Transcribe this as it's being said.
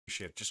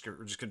Appreciate it.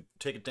 We're just gonna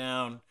take it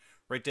down,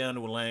 right down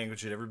to a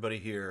language that everybody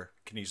here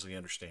can easily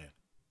understand.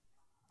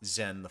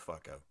 Zen the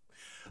fuck out.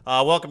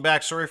 Welcome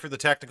back. Sorry for the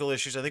technical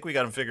issues. I think we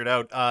got them figured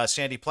out.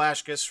 Sandy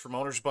Plaskis from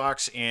Owner's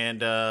Box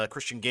and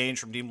Christian Gaines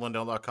from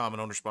Blundell.com and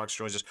Owner's Box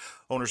joins us.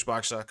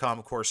 Ownersbox.com,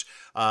 of course,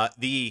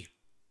 the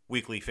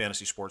weekly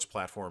fantasy sports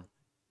platform.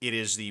 It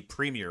is the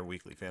premier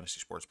weekly fantasy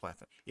sports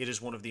platform. It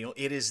is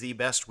the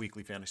best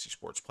weekly fantasy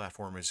sports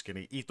platform. It's going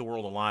to eat the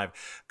world alive.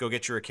 Go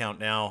get your account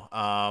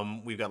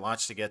now. We've got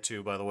lots to get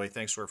to, by the way.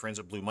 Thanks to our friends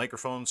at Blue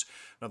Microphones.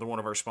 Another one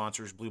of our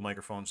sponsors, Blue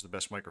Microphones, the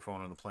best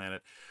microphone on the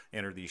planet.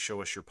 Enter the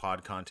Show Us Your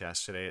Pod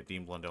contest today at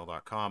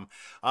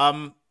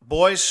DeanBlundell.com.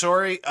 Boys,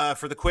 sorry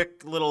for the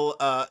quick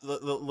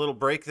little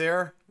break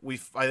there.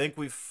 I think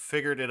we've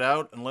figured it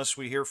out, unless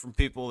we hear from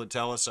people that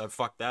tell us I've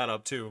fucked that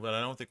up too, but I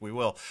don't think we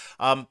will.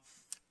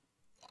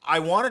 I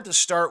wanted to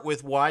start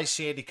with why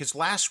Sandy, because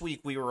last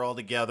week we were all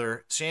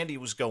together. Sandy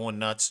was going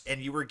nuts,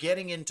 and you were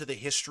getting into the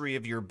history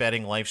of your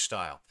betting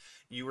lifestyle.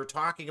 You were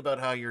talking about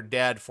how your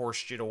dad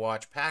forced you to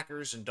watch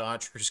Packers and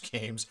Dodgers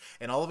games,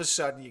 and all of a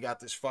sudden you got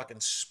this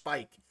fucking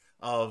spike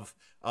of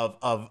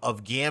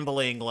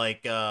gambling,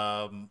 like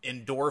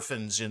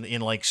endorphins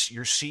in like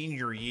your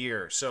senior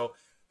year. So,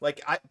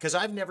 like, because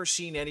I've never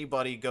seen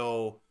anybody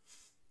go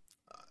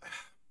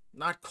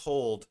not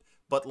cold,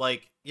 but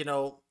like, you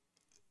know.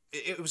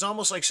 It was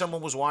almost like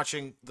someone was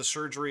watching the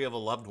surgery of a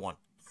loved one.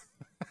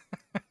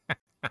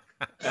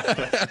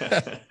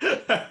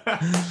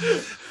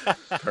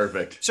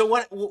 Perfect. So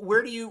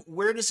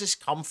where does this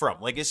come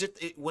from? Like, is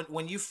it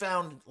when you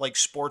found like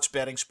sports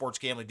betting, sports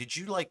gambling, did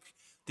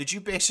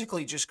you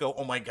basically just go,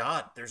 oh my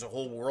God, there's a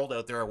whole world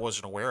out there I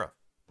wasn't aware of?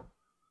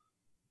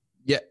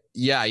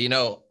 Yeah. You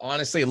know,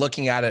 honestly,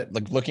 looking at it,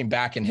 like looking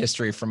back in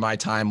history from my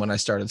time when I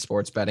started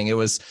sports betting, it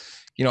was,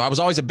 you know, I was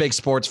always a big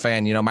sports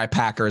fan, you know, my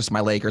Packers,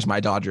 my Lakers, my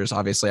Dodgers,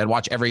 obviously I'd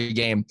watch every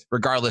game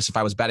regardless if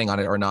I was betting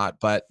on it or not.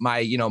 But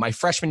my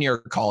freshman year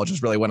of college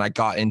was really when I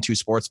got into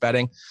sports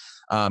betting.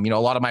 You know, a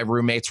lot of my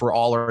roommates were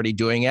already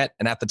doing it.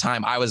 And at the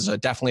time I was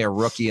definitely a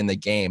rookie in the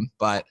game.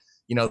 But,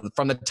 you know,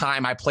 from the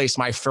time I placed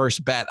my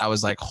first bet, I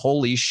was like,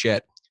 holy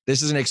shit,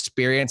 this is an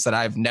experience that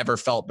I've never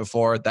felt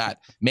before that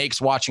makes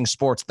watching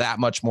sports that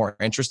much more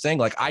interesting.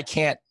 Like I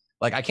can't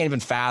even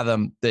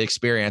fathom the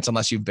experience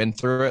unless you've been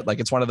through it. Like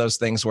it's one of those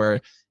things where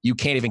you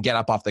can't even get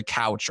up off the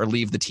couch or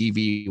leave the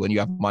TV when you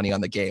have money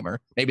on the game. Or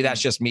maybe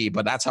that's just me,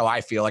 but that's how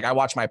I feel. Like I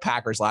watched my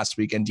Packers last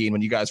weekend, Dean,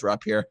 when you guys were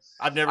up here.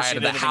 I've never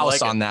seen the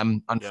house on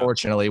them,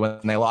 unfortunately, when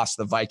they lost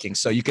to the Vikings.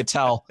 So you could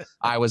tell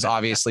I was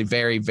obviously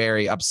very,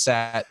 very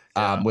upset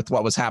with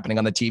what was happening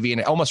on the TV,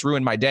 and it almost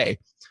ruined my day.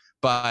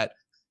 But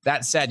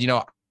that said, you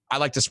know, I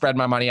like to spread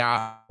my money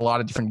out a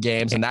lot of different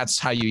games, and that's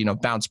how you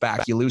bounce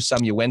back. You lose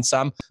some, you win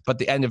some, but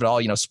the end of it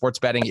all, you know, sports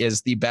betting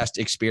is the best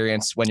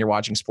experience when you're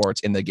watching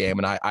sports in the game,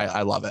 and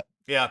I love it.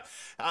 Yeah.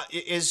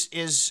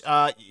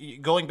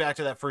 Going back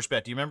to that first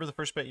bet, do you remember the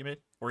first bet you made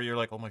where you're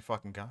like, oh my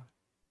fucking God,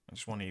 I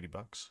just won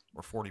 $80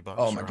 or $40?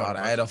 Oh my God,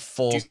 I had a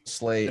full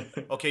slate.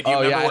 Okay. Do you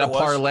remember I had what a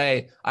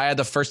parlay. I had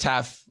the first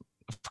half.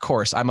 Of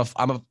course, I'm a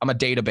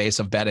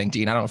database of betting,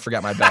 Dean. I don't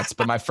forget my bets,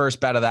 but my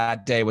first bet of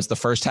that day was the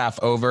first half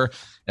over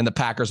in the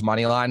Packers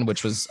money line,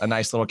 which was a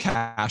nice little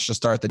cash to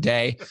start the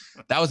day.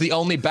 That was the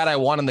only bet I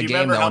won in the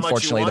game, though.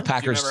 Unfortunately, the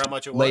Packers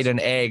laid an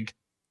egg.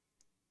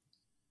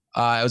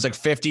 It was like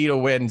 50 to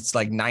win. It's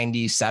like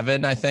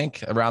 97, I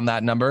think, around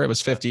that number. It was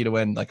 50 to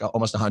win, like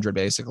almost 100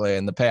 basically,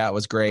 and the payout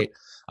was great.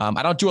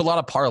 I don't do a lot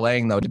of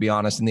parlaying though, to be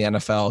honest, in the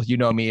NFL. You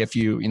know me, if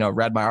you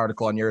read my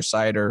article on your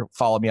site or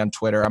follow me on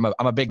Twitter. I'm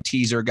a big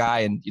teaser guy,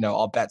 and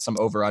I'll bet some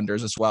over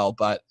unders as well.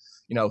 But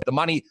the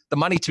money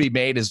to be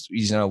made is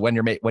when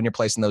you're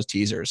placing those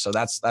teasers. So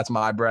that's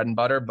my bread and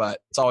butter. But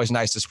it's always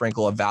nice to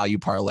sprinkle a value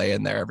parlay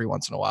in there every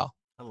once in a while.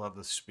 I love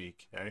the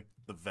speak, eh?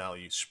 The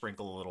value,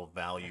 sprinkle a little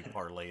value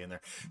parlay in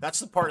there. That's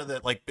the part of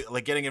that, like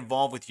getting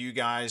involved with you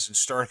guys and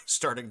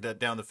starting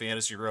down the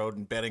fantasy road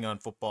and betting on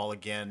football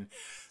again.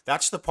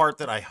 That's the part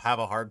that I have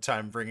a hard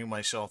time bringing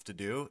myself to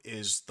do,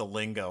 is the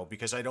lingo,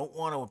 because I don't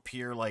want to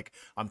appear like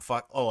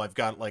I've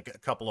got like a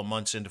couple of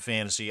months into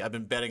fantasy. I've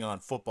been betting on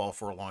football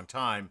for a long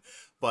time,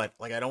 but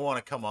like I don't want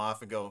to come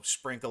off and go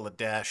sprinkle a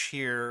dash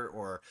here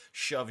or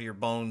shove your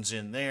bones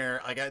in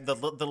there. Like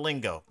the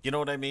lingo, you know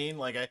what I mean?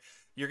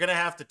 You're going to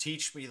have to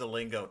teach me the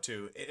lingo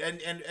too.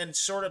 And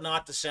sort of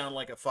not to sound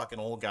like a fucking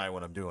old guy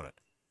when I'm doing it.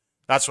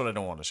 That's what I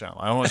don't want to sound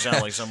like. I don't want to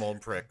sound like some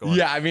old prick going,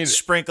 yeah, I mean,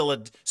 sprinkle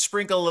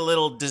a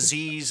little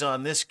disease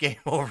on this game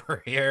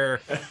over here.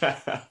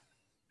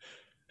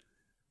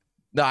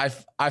 No,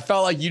 I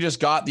felt like you just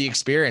got the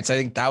experience. I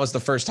think that was the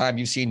first time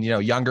you've seen,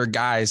 younger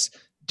guys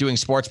doing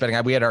sports betting.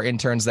 We had our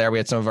interns there. We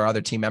had some of our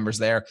other team members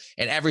there,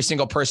 and every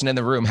single person in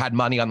the room had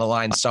money on the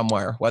line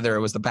somewhere, whether it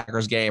was the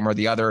Packers game or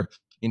the other,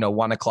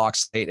 1 o'clock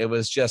slate. It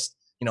was just,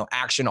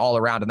 action all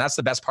around. And that's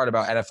the best part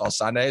about NFL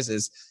Sundays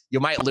is you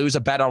might lose a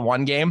bet on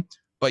one game,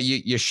 but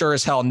you sure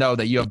as hell know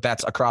that you have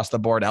bets across the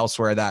board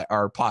elsewhere that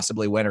are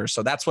possibly winners.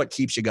 So that's what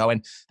keeps you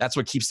going. That's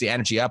what keeps the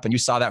energy up. And you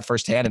saw that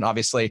firsthand. And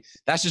obviously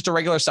that's just a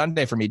regular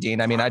Sunday for me, Dean.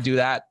 I mean, I do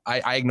that.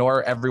 I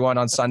ignore everyone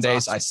on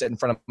Sundays. Awesome. I sit in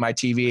front of my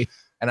TV.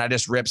 and I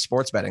just rip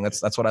sports betting.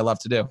 That's what I love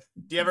to do.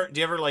 Do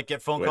you ever like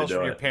get phone Way to calls do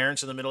from your it.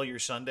 parents in the middle of your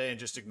Sunday and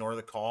just ignore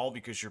the call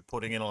because you're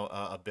putting in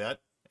a bet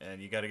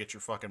and you got to get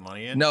your fucking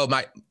money in? No,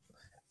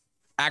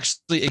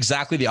 actually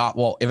exactly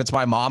well, if it's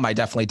my mom, I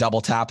definitely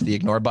double tap the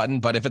ignore button.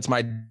 But if it's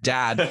my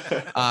dad,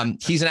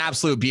 he's an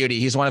absolute beauty.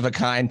 He's one of a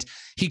kind.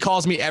 He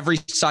calls me every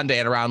Sunday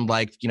at around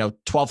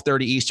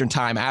 12:30 Eastern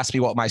time, asks me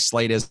what my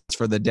slate is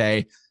for the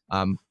day.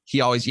 He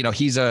always,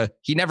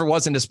 he never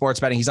was into sports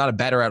betting. He's not a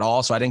bettor at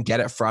all. So I didn't get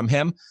it from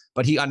him,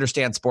 but he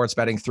understands sports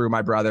betting through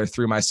my brother,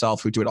 through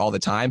myself, who do it all the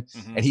time.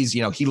 Mm-hmm. And he's,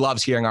 he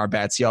loves hearing our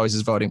bets. He always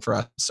is voting for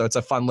us. So it's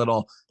a fun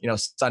little,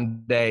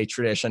 Sunday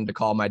tradition to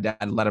call my dad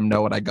and let him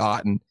know what I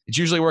got. And it's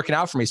usually working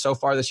out for me. So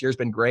far this year's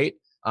been great.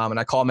 And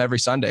I call him every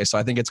Sunday. So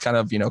I think it's kind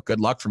of, good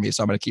luck for me.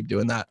 So I'm going to keep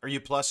doing that. Are you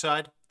plus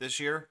side this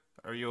year?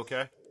 Are you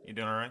okay? You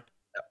doing all right?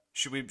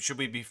 Should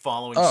we be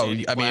following Oh,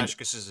 Sandy I mean-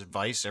 Plaschkes'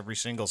 advice every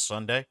single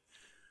Sunday?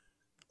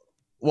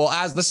 Well,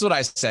 this is what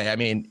I say. I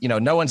mean,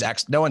 no one's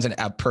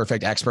a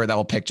perfect expert that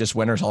will pick just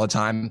winners all the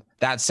time.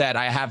 That said,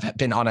 I have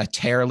been on a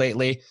tear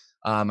lately.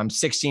 I'm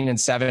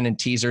 16-7 in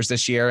teasers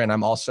this year, and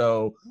I'm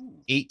also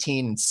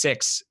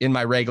 18-6 in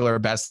my regular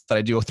bets that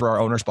I do through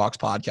our Owner's Box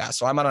podcast.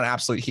 So I'm on an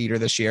absolute heater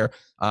this year.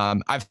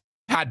 I've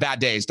had bad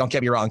days. Don't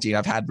get me wrong, Dean.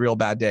 I've had real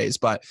bad days,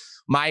 but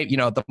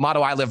the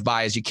motto I live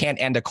by is you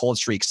can't end a cold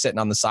streak sitting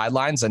on the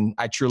sidelines. And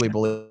I truly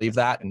believe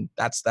that. And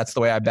that's the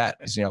way I bet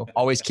is,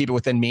 always keep it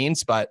within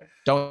means, but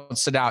don't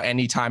sit out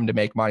any time to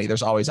make money.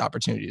 There's always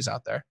opportunities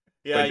out there.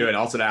 Yeah. But dude,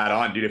 also to add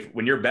on, dude,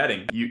 when you're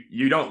betting,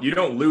 you don't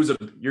lose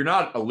you're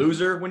not a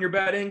loser when you're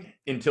betting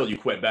until you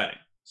quit betting.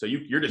 So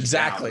you're just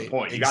exactly down the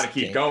point. You got to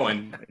keep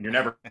going, and you're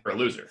never a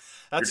loser.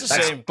 That's the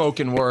that's same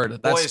spoken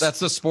word. That's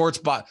the sports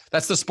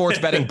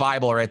betting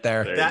Bible right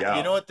there. There you go.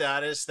 You know what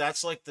that is?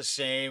 That's like the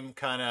same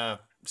kind of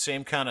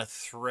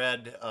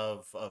thread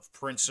of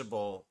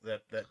principle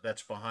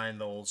that's behind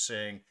the old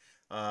saying.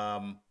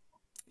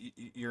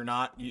 You're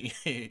not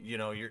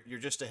you're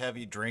just a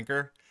heavy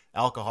drinker.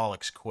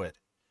 Alcoholics quit.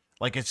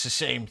 Like it's the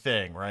same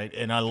thing, right?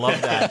 And I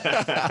love that.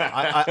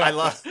 I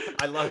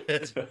love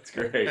it. That's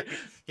great.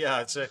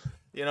 Yeah, it's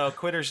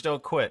quitters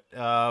don't quit.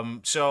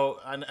 So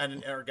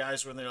our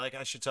guys when they're like,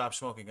 I should stop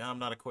smoking. I'm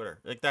not a quitter.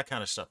 Like that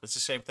kind of stuff. It's the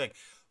same thing.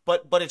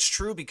 But it's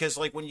true because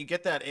like when you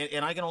get that,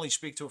 and I can only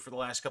speak to it for the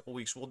last couple of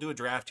weeks. We'll do a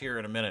draft here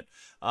in a minute.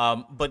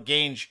 But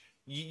Gange,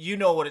 you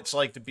know what it's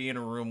like to be in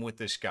a room with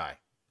this guy,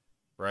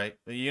 right?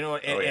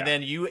 And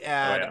then you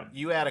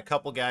add a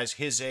couple guys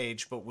his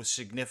age, but with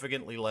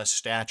significantly less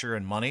stature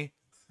and money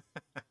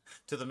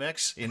to the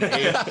mix in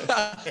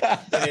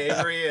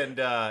Avery and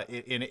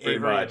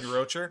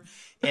Rocher.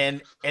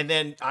 And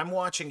then I'm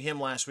watching him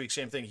last week.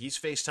 Same thing. He's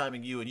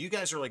FaceTiming you, and you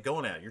guys are like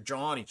going at it. You're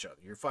jawing each other.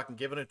 You're fucking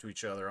giving it to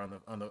each other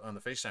on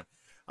the FaceTime.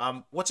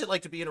 What's it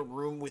like to be in a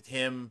room with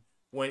him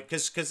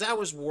because that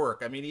was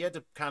work. I mean, he had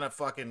to kind of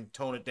fucking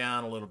tone it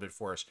down a little bit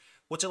for us.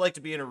 What's it like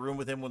to be in a room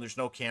with him when there's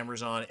no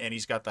cameras on and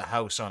he's got the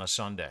house on a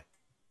Sunday?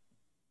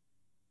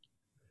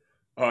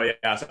 Oh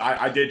yeah, so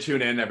I did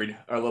tune in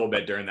a little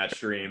bit during that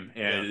stream,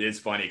 and it is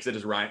funny because it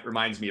just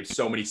reminds me of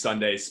so many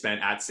Sundays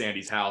spent at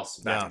Sandy's house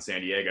back in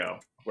San Diego,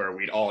 where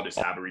we'd all just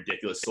have a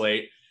ridiculous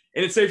slate.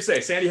 And it's safe to say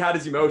Sandy had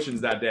his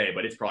emotions that day,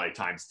 but it's probably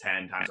times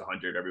 10, times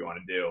 100, whatever you want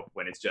to do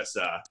when it's just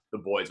the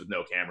boys with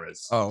no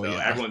cameras. Oh, so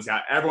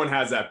yeah. everyone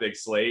has that big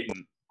slate,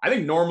 and I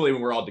think normally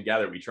when we're all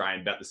together we try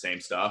and bet the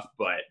same stuff,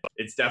 but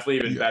it's definitely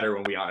even better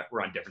when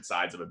we're on different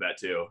sides of a bet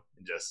too,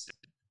 and just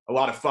a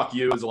lot of fuck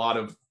yous, a lot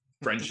of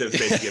friendships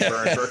basically get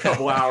burned for a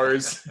couple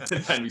hours,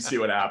 and then we see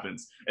what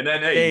happens. And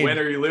then, hey, you win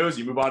or you lose,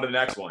 you move on to the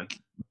next one.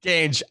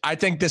 Gange, I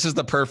think this is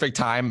the perfect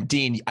time.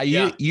 Dean,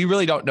 you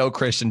really don't know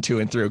Christian through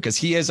and through because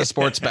he is a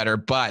sports bettor,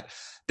 but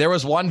there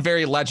was one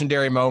very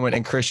legendary moment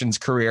in Christian's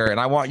career,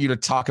 and I want you to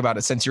talk about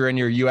it since you're in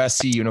your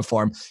USC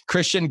uniform.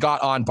 Christian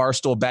got on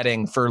Barstool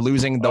Betting for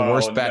losing the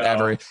worst bet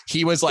ever.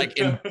 He was like,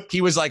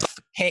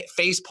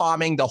 face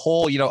palming the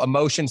whole,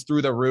 emotions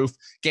through the roof.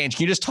 Gange,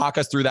 can you just talk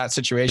us through that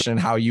situation and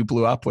how you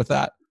blew up with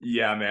that?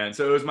 Yeah, man.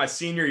 So it was my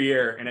senior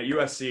year, and at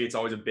USC, it's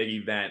always a big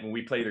event. When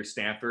we play either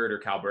Stanford or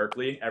Cal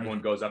Berkeley, everyone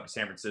goes up to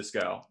San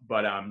Francisco.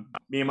 But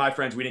me and my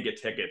friends, we didn't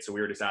get tickets, so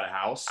we were just at a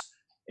house.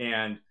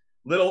 And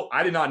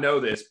I did not know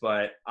this,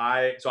 but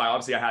I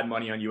had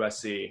money on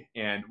USC,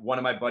 and one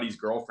of my buddy's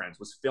girlfriends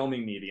was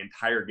filming me the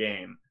entire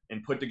game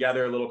and put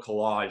together a little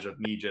collage of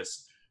me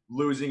just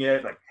losing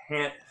it, like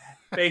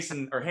hands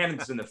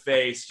in the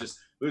face, just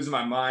losing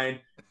my mind.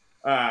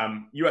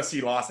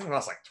 USC lost. I think we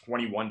lost like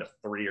 21-3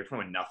 or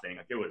 21-0.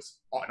 Like it was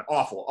an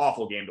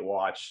awful game to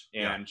watch.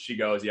 And she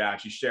goes, and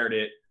she shared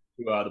it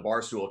to the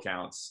Barstool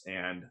accounts,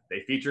 and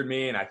they featured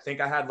me, and I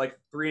think I had like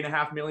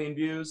 3.5 million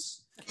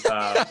views.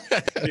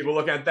 People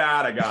looking at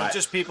that, I got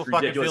just people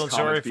fucking feeling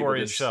sorry for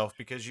yourself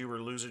because you were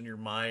losing your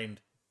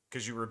mind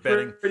because you were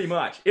betting. Pretty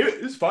much.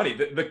 It was funny.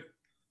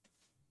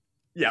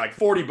 Like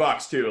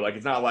 $40 too. Like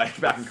it's not like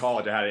back in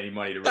college I had any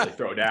money to really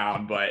throw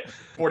down, but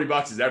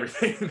 $40 is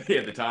everything to me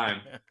at the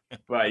time.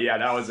 But yeah,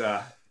 that was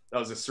a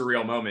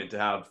surreal moment to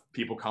have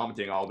people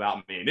commenting all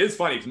about me. And it's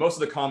funny because most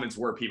of the comments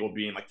were people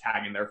being like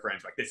tagging their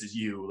friends, like this is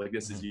you, like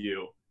this is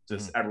you.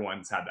 Just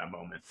everyone's had that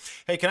moment.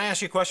 Hey, can I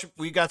ask you a question?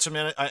 We got some,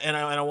 and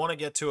I want to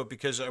get to it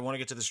because I want to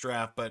get to this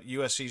draft. But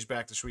USC's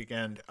back this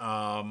weekend,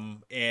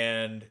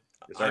 and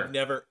Yes,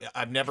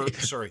 I've never,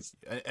 sorry,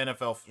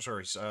 NFL,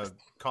 sorry,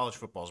 college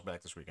football's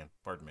back this weekend.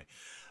 Pardon me,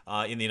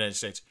 in the United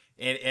States.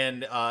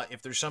 And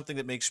if there's something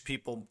that makes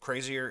people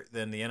crazier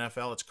than the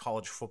NFL, it's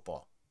college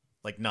football,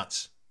 like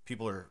nuts.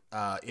 People are,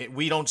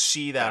 we don't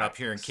see that up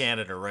here in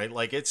Canada, right?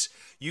 Like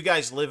you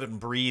guys live and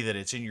breathe it.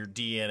 It's in your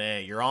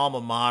DNA. Your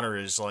alma mater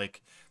is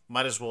like,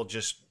 might as well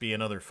just be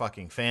another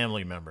fucking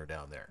family member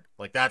down there.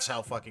 Like that's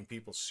how fucking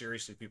people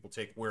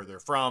take where they're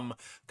from,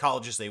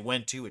 colleges they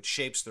went to. It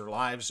shapes their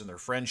lives and their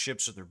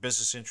friendships and their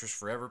business interests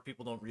forever.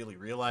 People don't really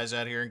realize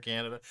that here in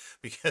Canada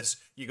because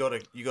you go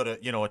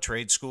to a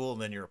trade school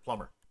and then you're a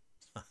plumber.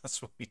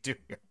 That's what we do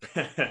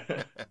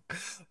here.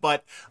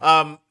 But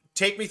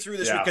take me through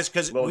this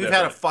because we've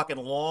had a fucking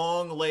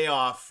long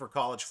layoff for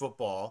college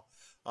football.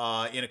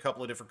 In a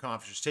couple of different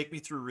conferences. Take me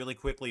through really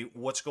quickly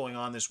what's going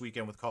on this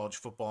weekend with college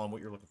football and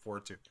what you're looking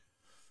forward to.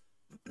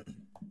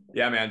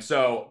 Yeah, man.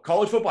 So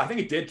college football, I think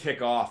it did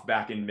kick off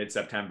back in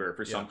mid-September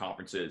for some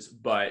conferences,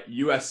 but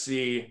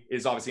USC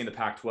is obviously in the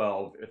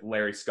Pac-12. If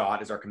Larry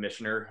Scott is our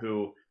commissioner,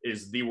 who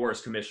is the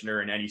worst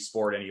commissioner in any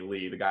sport, any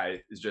league. The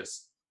guy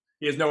is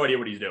he has no idea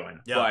what he's doing.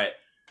 Yeah. But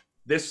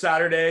this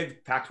Saturday,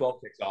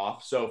 Pac-12 kicks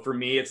off. So for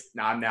me,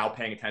 I'm now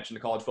paying attention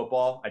to college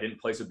football. I didn't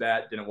place a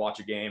bet, didn't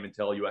watch a game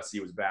until USC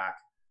was back.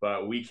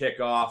 But we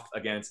kick off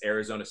against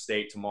Arizona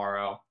State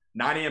tomorrow,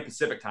 9 a.m.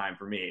 Pacific time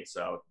for me,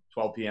 so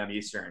 12 p.m.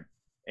 Eastern.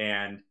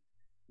 And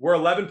we're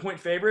 11-point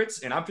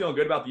favorites, and I'm feeling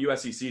good about the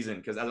USC season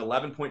because as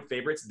 11-point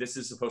favorites, this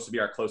is supposed to be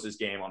our closest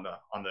game on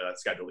the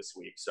schedule this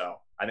week. So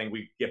I think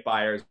we get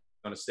by Arizona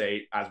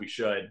State as we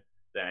should,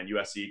 then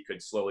USC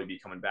could slowly be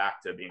coming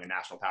back to being a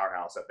national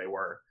powerhouse that they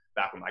were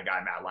back when my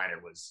guy Matt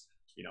Leinart was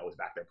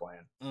back there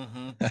playing.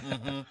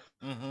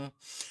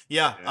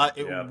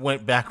 It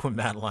went back when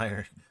Matt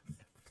Leinart.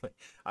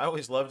 I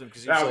always loved him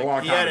because that was a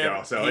long time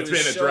ago. So it's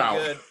been a drought.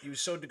 Good. He was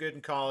so good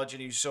in college,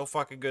 and he was so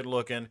fucking good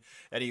looking,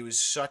 and he was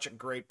such a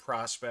great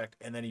prospect.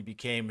 And then he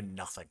became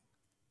nothing.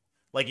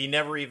 Like he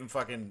never even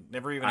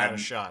had a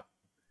shot.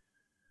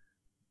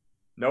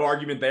 No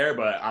argument there,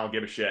 but I don't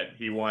give a shit.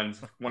 He won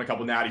a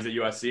couple natties at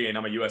USC, and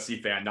I'm a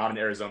USC fan, not an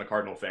Arizona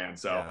Cardinal fan.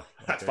 So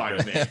that's fine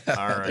with me.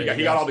 All right,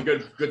 he got all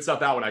the good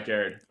stuff out when I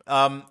cared.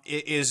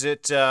 Is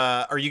it?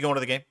 Are you going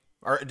to the game?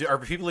 Are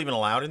people even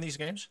allowed in these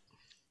games?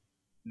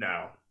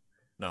 No.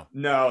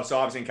 So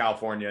obviously in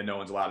California, no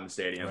one's allowed in the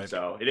stadium. Right.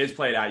 So it is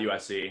played at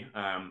USC.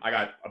 I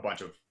got a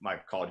bunch of my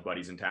college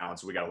buddies in town,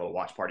 so we got a little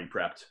watch party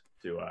prepped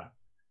to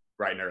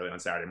bright and early on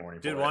Saturday morning.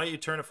 Dude, why don't you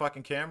turn a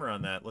fucking camera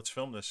on that? Let's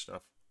film this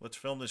stuff.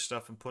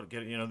 And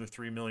get another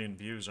 3 million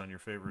views on your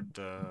favorite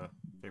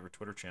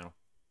Twitter channel.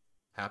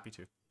 Happy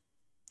to.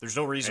 There's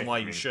no reason why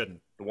you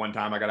shouldn't. The one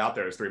time I got out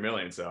there was 3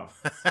 million. So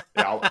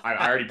I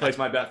already placed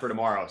my bet for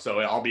tomorrow. So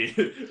I'll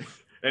be.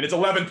 And it's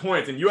 11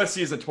 points, and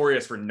USC is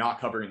notorious for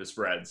not covering the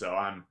spread, so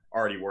I'm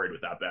already worried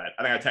with that bet.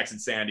 I think I texted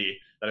Sandy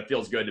that it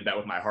feels good to bet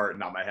with my heart and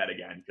not my head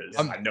again because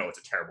I know it's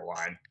a terrible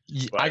line.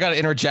 I got to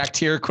interject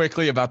here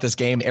quickly about this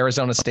game,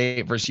 Arizona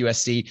State versus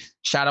USC.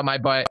 Shout out my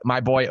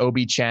boy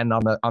Obi Chen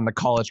on the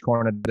college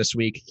corner this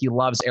week. He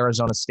loves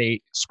Arizona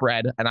State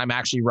spread, and I'm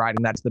actually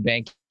riding that to the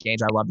bank.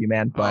 Gage, I love you,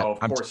 man, but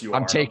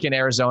I'm taking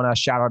Arizona.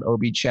 Shout out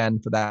Obi Chen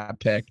for that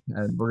pick,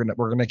 and we're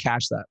gonna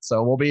cash that.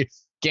 So we'll be.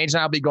 Gage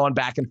and I'll be going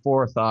back and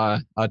forth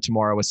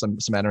tomorrow with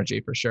some energy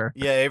for sure.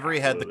 Yeah,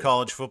 Avery had the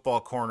college football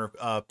corner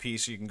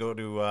piece. You can go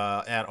to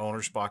at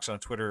ownersbox on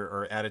Twitter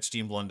or at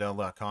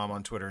 @steamblundell.com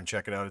on Twitter and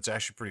check it out. It's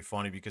actually pretty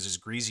funny because his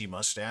greasy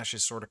mustache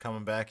is sort of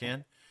coming back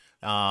in.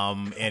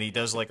 And he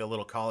does like a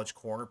little college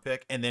corner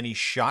pick, and then he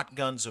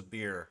shotguns a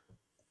beer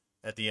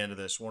at the end of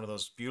this, one of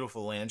those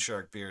beautiful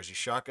Landshark beers. He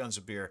shotguns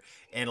a beer.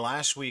 And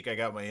last week I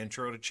got my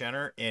intro to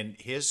Chenner, and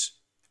his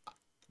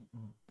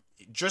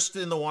just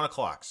in the 1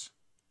 o'clocks.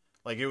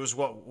 Like it was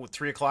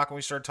 3 o'clock when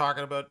we started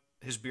talking about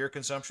his beer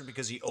consumption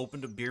because he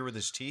opened a beer with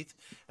his teeth,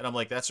 and I'm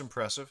like, that's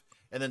impressive.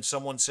 And then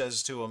someone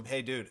says to him,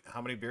 "Hey, dude,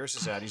 how many beers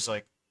is that?" He's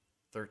like,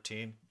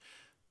 13.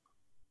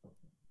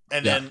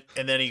 And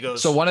then he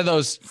goes, so one of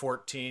those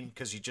 14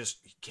 because he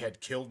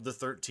had killed the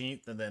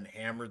 13th and then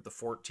hammered the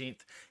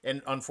 14th.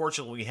 And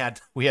unfortunately,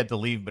 we had to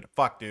leave. But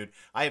fuck, dude,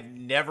 I have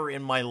never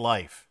in my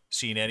life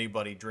seen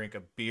anybody drink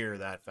a beer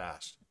that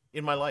fast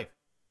in my life.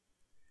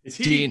 Is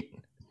he?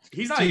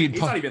 He's not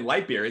even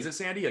light beer, is it,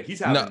 Sandy? Like he's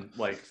having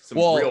some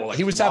real. Like,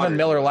 he was having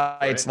Miller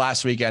Lights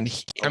last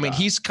weekend. I mean,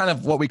 he's kind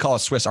of what we call a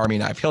Swiss Army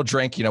knife. He'll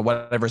drink,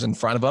 whatever's in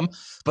front of him.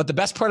 But the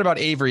best part about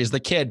Avery is the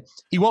kid.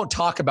 He won't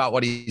talk about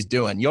what he's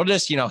doing. You'll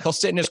just, he'll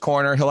sit in his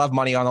corner. He'll have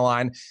money on the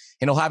line,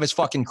 and he'll have his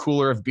fucking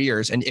cooler of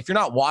beers. And if you're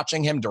not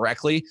watching him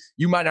directly,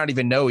 you might not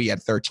even know he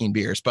had 13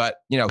 beers. But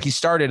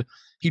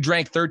he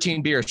drank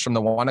 13 beers from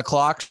the 1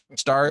 o'clock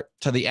start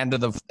to the end of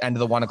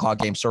the 1 o'clock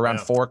game. So around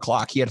 4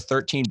 o'clock, he had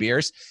 13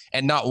 beers,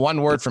 and not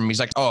one word from him. He's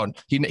like,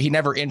 he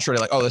never introed it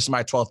like, oh, this is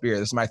my 12th beer.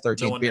 This is my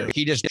 13th beer.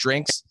 He just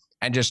drinks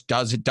and just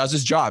does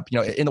his job.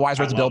 In the wise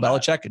words of Bill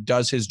Belichick,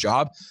 does his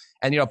job.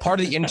 And, part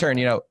of the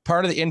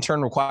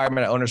intern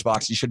requirement at Owner's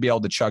Box, you should be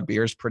able to chug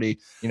beers pretty,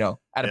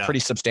 at a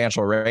pretty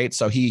substantial rate.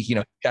 So he,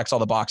 checks all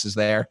the boxes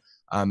there.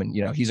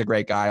 And he's a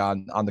great guy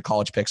on the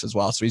college picks as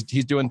well. So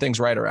he's doing things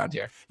right around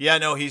here. Yeah,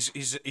 no,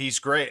 he's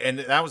great. And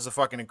that was the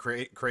fucking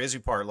crazy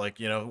part. Like,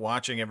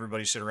 watching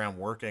everybody sit around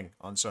working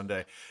on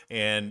Sunday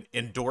and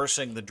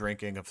endorsing the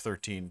drinking of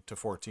 13 to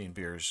 14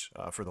 beers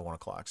for the 1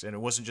 o'clocks. And it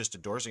wasn't just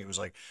endorsing. It was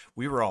like,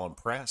 we were all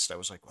impressed. I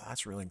was like, wow,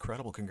 that's really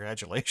incredible.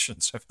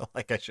 Congratulations. I felt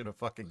like I should have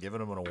fucking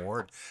given him an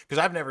award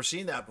because I've never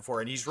seen that before.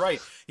 And he's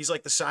right. He's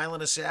like the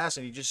silent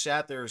assassin. He just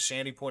sat there, as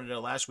Sandy pointed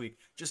out last week,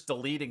 just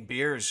deleting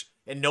beers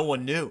and no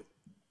one knew.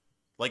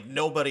 Like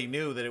nobody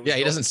knew that it was. Yeah,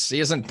 he doesn't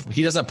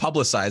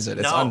publicize it.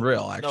 It's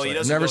unreal. Actually, no, he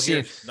doesn't. I've never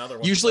seen.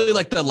 Usually,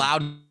 like the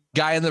loud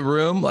guy in the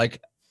room. Like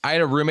I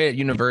had a roommate at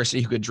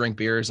university who could drink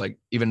beers like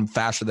even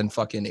faster than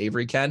fucking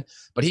Avery can,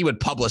 but he would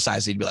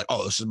publicize it. He'd be like,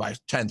 "Oh, this is my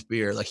 10th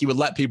beer." Like he would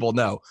let people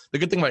know. The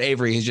good thing about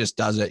Avery, he just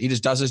does it. He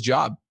just does his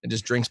job and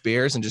just drinks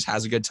beers and just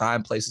has a good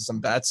time, places some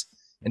bets,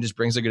 and just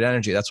brings a good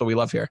energy. That's what we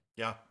love here.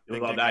 Yeah, we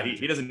love that.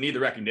 He doesn't need the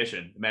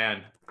recognition,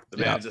 man. The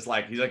man's just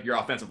like he's like your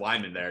offensive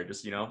lineman there,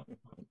 just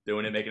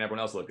doing it, making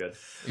everyone else look good.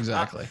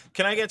 Exactly.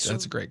 Can I get some?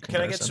 That's a great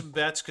comparison. Can I get some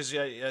bets?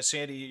 Because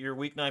Sandy, your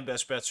Week 9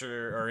 best bets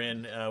are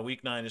in.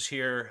 Week 9 is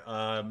here.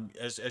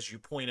 As you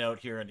point out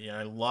here, and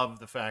I love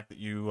the fact that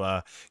you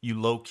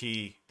low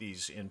key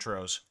these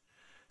intros.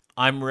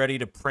 I'm ready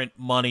to print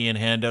money and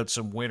hand out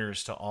some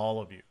winners to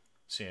all of you.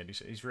 Sandy,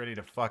 he's ready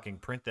to fucking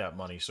print that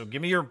money. So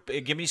give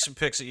me some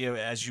picks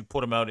as you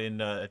put them out in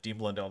at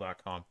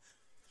dblundell.com.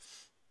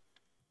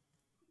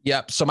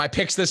 Yep. So my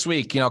picks this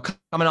week,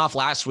 coming off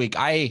last week,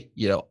 I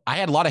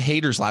had a lot of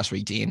haters last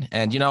week, Dean.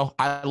 And,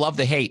 I love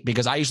the hate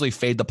because I usually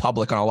fade the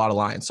public on a lot of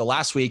lines. So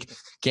last week,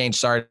 Gage,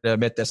 sorry to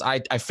admit this, I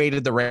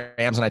faded the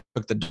Rams and I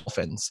took the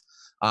Dolphins.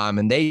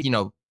 And they,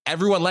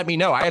 everyone let me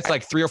know. I had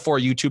like 3 or 4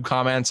 YouTube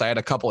comments. I had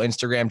a couple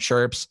Instagram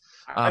chirps.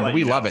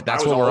 We love it.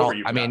 That's what we're all.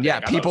 I mean,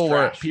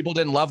 people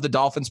didn't love the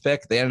Dolphins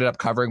pick. They ended up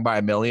covering by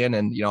 $1 million,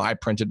 and I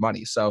printed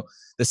money. So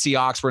the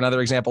Seahawks were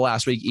another example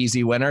last week,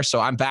 easy winner. So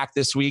I'm back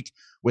this week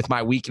with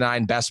my Week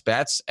 9 best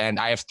bets, and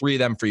I have 3 of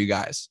them for you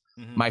guys.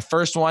 Mm-hmm. My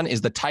first one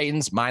is the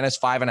Titans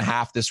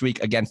 -5.5 this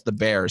week against the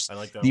Bears. I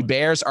like that the one.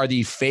 Bears are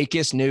the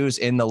fakest news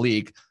in the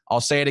league.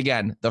 I'll say it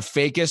again: the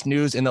fakest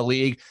news in the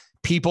league.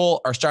 People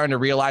are starting to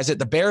realize it.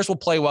 The Bears will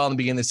play well in the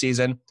beginning of the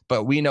season,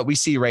 but we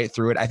see right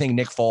through it. I think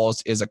Nick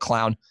Foles is a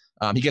clown.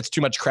 He gets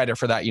too much credit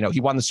for that. He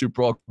won the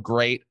Super Bowl,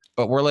 great,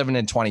 but we're living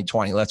in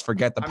 2020. Let's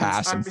forget the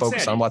past and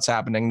focus on what's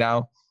happening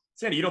now.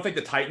 Sandy, you don't think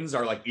the Titans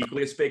are like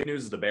equally as fake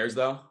news as the Bears,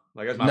 though?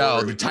 Like, that's my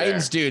no, the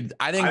Titans, dude.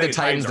 I think the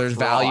Titans, there's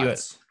value.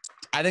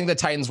 I think the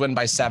Titans win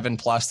by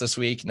 7+ this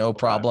week, no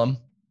problem.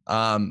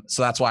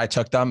 So that's why I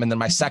took them. And then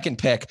my second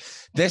pick,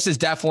 this is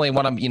definitely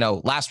one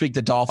of last week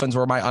the Dolphins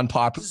were my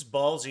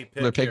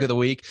unpopular pick of the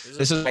week.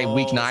 This is my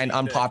Week 9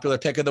 unpopular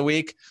pick of the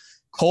week.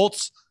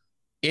 Colts.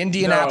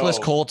 Indianapolis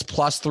Colts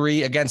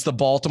 +3 against the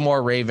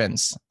Baltimore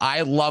Ravens.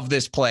 I love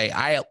this play.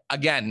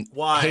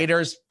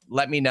 Haters,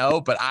 let me know,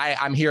 but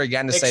I'm here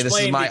again to say this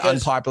is my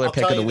unpopular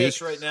pick of the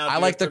week. Right now, I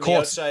like the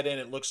Colts. Outside in,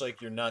 it looks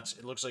like you're nuts.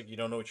 It looks like you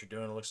don't know what you're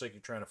doing. It looks like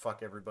you're trying to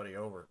fuck everybody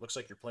over. It looks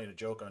like you're playing a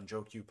joke on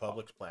Joe Q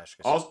Public Splash.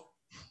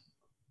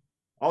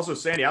 Also,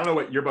 Sandy, I don't know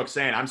what your book's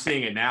saying. I'm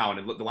seeing it now,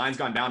 and the line's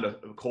gone down to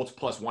Colts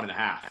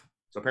 +1.5.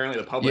 So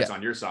apparently the public's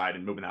on your side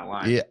and moving that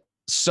line. Yeah.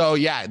 So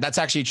yeah, that's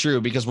actually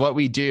true because what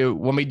we do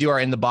when we do our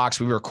In the Box,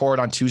 we record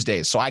on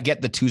Tuesdays. So I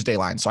get the Tuesday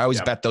line. So I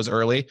always bet those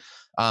early.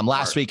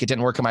 Last week it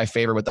didn't work in my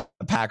favor with the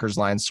Packers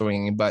line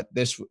swinging, but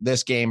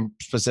this game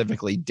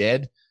specifically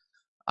did.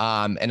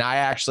 And I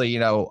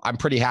actually, I'm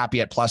pretty happy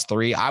at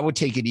 +3. I would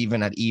take it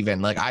even at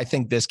even. Like I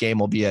think this game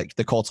will be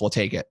the Colts will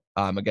take it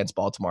against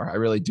Baltimore. I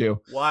really do.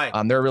 Why?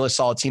 They're a really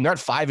solid team. They're at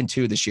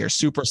 5-2 this year.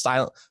 Super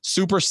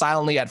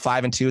silently at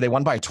 5-2. They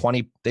won by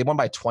 20. They won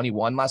by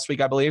 21 last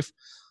week, I believe.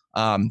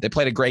 They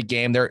played a great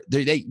game.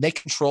 They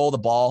control the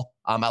ball.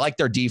 I like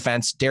their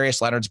defense. Darius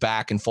Leonard's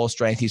back in full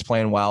strength. He's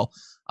playing well.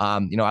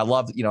 I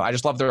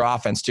just love their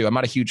offense too. I'm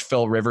not a huge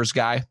Phil Rivers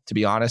guy, to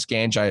be honest,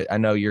 Gage. I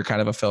know you're kind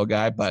of a Phil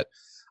guy, but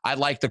I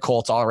like the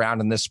Colts all around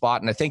in this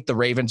spot. And I think the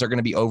Ravens are going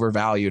to be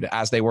overvalued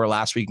as they were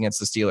last week against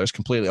the Steelers,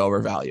 completely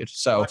overvalued.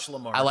 So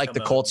I like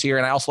the Colts here.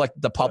 And I also like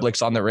the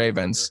Publix on the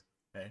Ravens.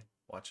 Hey,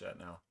 watch that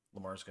now.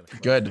 Lamar's going to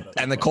good.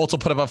 And the Colts will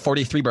put up a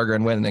 43 burger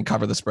and win and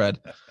cover the spread.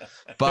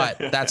 But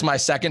that's my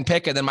second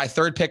pick. And then my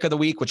third pick of the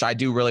week, which I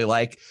do really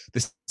like, the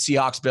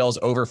Seahawks Bills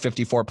over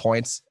 54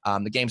 points.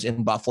 The game's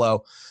in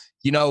Buffalo.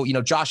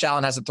 Josh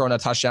Allen hasn't thrown a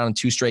touchdown in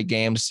 2 straight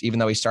games, even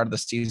though he started the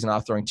season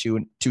off throwing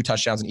two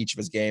touchdowns in each of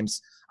his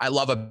games. I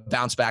love a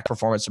bounce back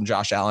performance from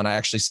Josh Allen. I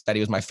actually said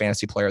he was my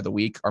fantasy player of the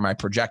week or my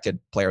projected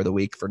player of the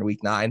week for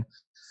Week 9.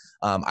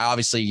 I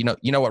obviously, you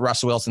know what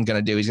Russell Wilson's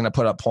going to do. He's going to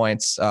put up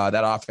points.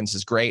 That offense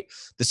is great.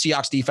 The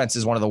Seahawks defense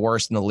is one of the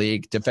worst in the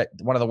league.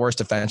 One of the worst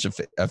defensive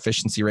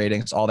efficiency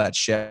ratings, all that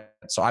shit.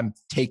 So I'm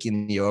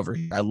taking the over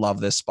here. I love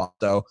this spot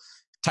though.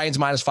 Titans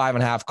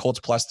 -5.5, Colts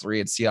 +3,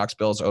 and Seahawks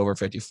Bills over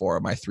 54 are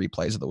my 3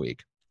 plays of the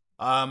week.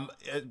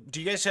 Do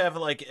you guys have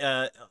like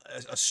a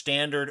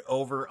standard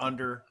over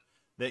under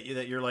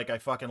that you're like I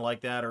fucking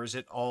like that, or is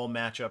it all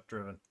matchup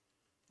driven?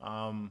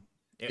 Um,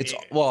 It's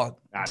well,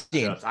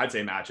 Dean, matchups. I'd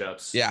say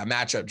matchups. yeah,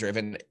 matchup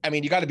driven. I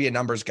mean, you got to be a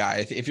numbers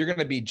guy. If you're going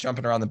to be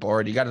jumping around the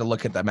board, you got to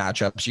look at the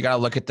matchups. You got to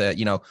look at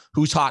the,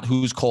 who's hot,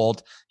 who's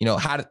cold.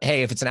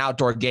 Hey, if it's an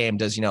outdoor game,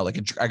 does, like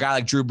a guy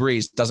like Drew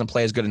Brees doesn't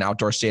play as good in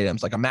outdoor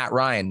stadiums. Like a Matt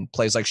Ryan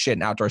plays like shit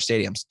in outdoor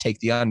stadiums. Take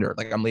the under.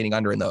 Like I'm leaning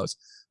under in those.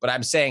 But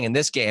I'm saying in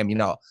this game,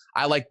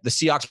 I like the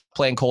Seahawks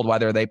play in cold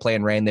weather. They play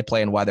in rain. They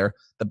play in weather.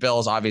 The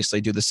Bills obviously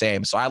do the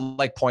same. So I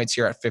like points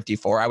here at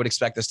 54. I would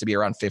expect this to be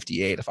around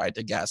 58 if I had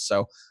to guess.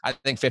 So I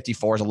think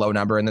 54 is a low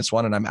number in this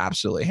one, and I'm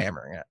absolutely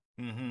hammering it.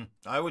 Mm-hmm.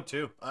 I would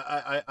too.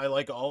 I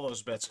like all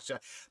those bets.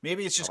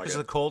 Maybe it's just because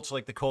the Colts,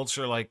 like the Colts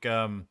are like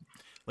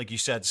you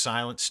said,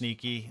 silent,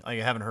 sneaky. Like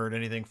I haven't heard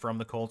anything from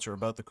the Colts or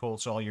about the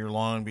Colts all year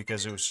long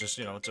because it was just,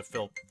 it's a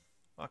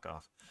fuck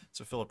off. It's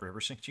a Philip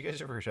Rivers thing. Do you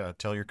guys ever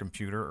tell your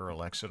computer or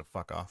Alexa to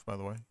fuck off, by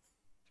the way? Do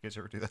you guys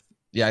ever do that?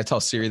 Yeah, I tell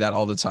Siri that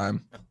all the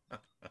time.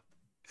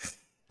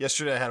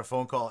 Yesterday I had a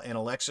phone call and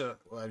Alexa,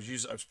 I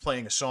was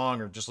playing a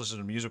song or just listening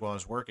to music while I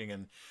was working.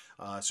 And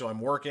so I'm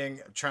working,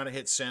 I'm trying to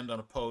hit send on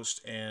a post,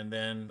 and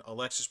then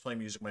Alexa's playing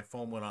music. My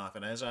phone went off.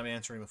 And as I'm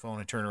answering the phone,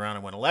 I turned around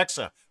and went,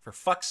 Alexa, for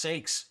fuck's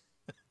sakes.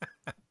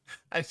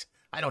 I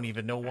don't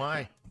even know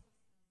why.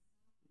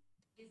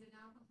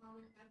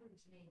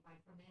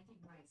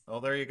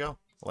 Oh, there you go.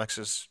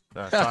 Alexa's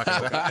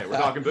talking. Okay, we're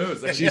talking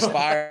booze. She's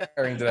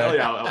firing today. Hell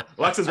yeah.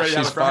 Alexa's ready to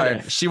have a Friday.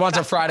 Fired. She wants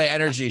a Friday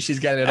energy. She's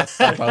getting it up.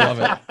 I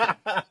love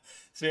it.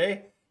 See?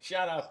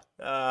 Shut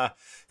up.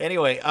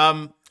 Anyway,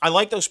 I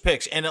like those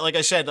picks. And like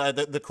I said,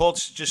 the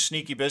Colts just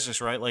sneaky business,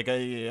 right? Like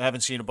I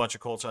haven't seen a bunch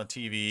of Colts on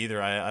TV either.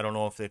 I don't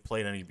know if they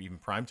played any even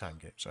primetime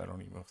games. I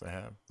don't even know if they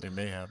have. They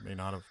may have, may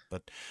not have.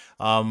 But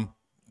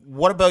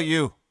what about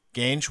you?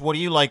 Gange, what do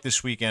you like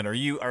this weekend? Are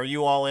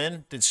you all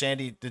in? Did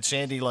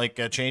Sandy like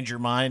change your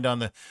mind on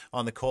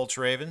the Colts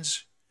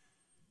Ravens?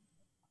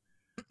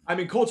 I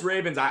mean, Colts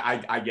Ravens, I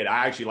get it.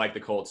 I actually like the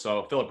Colts.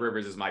 So Philip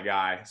Rivers is my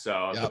guy.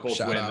 So if the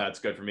Colts win, that's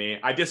good for me.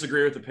 I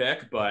disagree with the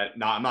pick, but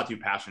I'm not too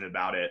passionate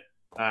about it.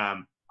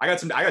 I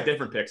got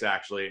different picks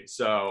actually.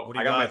 So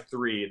I got my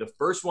three. The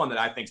first one that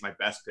I think is my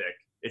best pick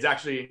is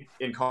actually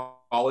in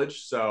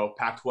college. So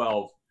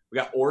Pac-12. We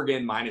got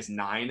Oregon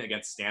 -9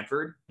 against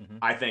Stanford. Mm-hmm.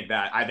 I think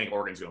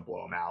Oregon's going to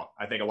blow them out.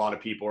 I think a lot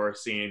of people are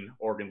seeing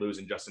Oregon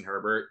losing Justin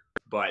Herbert,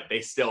 but they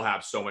still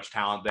have so much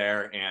talent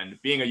there. And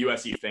being a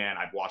USC fan,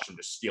 I've watched them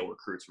just steal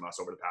recruits from us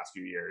over the past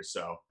few years.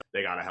 So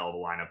they got a hell of a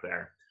lineup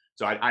there.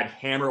 So I'd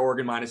hammer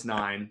Oregon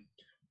 -9.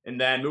 And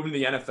then moving to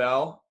the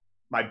NFL,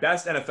 my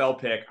best NFL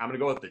pick, I'm going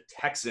to go with the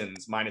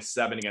Texans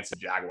 -7 against the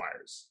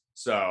Jaguars.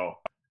 So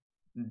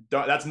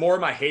that's more of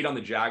my hate on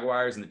the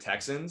Jaguars and the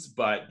Texans,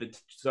 but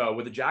so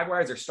with the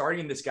Jaguars, they're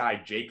starting this guy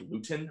Jake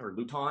Luton.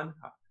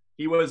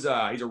 He's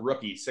a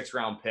rookie 6th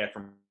round pick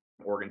from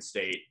Oregon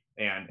State,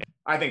 and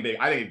I think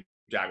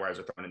Jaguars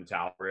are throwing in the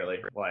towel.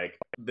 Really, like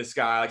this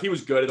guy, like he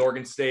was good at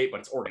Oregon State, but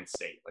it's Oregon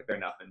State, like they're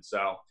nothing.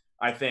 So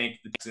I think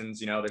the Texans,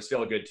 they're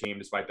still a good team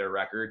despite their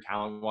record,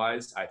 talent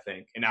wise. I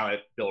think, and now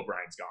that Bill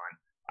O'Brien's gone,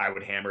 I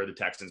would hammer the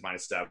Texans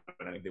 -7.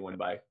 I think they win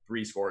by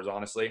 3 scores,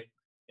 honestly.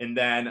 And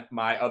then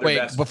my other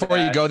best before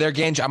you go there,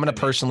 Gange, I'm going to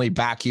personally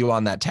back you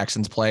on that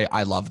Texans play.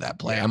 I love that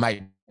play. Yeah.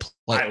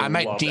 I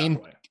might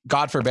Dean,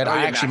 God forbid,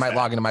 I actually might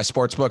log into my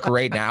sports book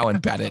right now and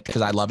bet it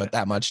because I love it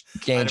that much.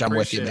 Gange, I'm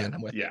with you, man.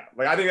 I'm with you. Yeah.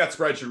 Like I think that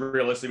spread should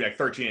realistically be like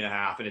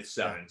 13.5 and it's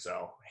 7.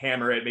 So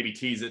hammer it, maybe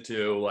tease it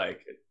too.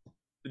 Like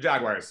the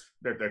Jaguars,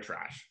 they're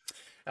trash.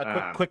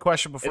 Quick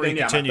question before you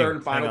continue. My third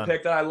and final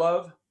pick that I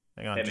love.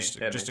 Hang on,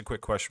 just a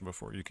quick question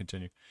before you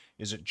continue.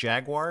 Is it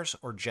Jaguars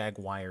or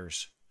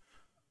Jaguars?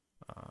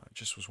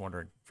 Just was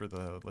wondering for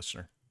the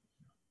listener.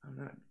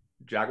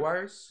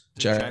 Jaguars?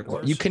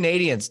 Jaguars. You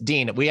Canadians,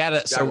 Dean. We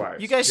had so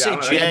you guys say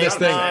Jag. This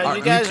thing.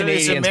 You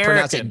Canadians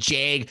pronounce it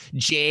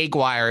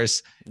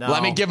Jaguars. No.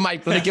 Let me give my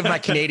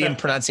Canadian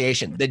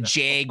pronunciation. The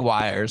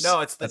Jaguars.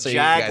 No, it's the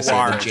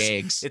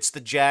Jaguars. It's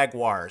the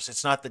Jaguars.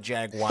 It's not the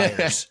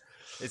Jaguars.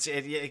 It's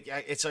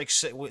like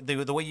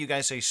the way you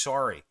guys say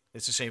sorry.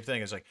 It's the same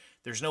thing. It's like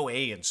there's no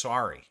A in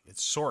sorry.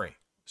 It's sorry.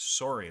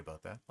 Sorry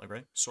about that. Like,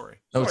 right? Sorry.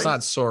 No, it's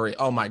not sorry.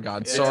 Oh my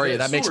God. Sorry.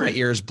 That makes my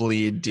ears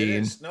bleed,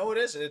 Dean. No, it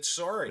is. It's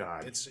sorry.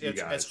 God,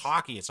 it's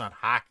hockey. It's not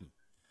hockey.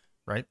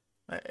 Right?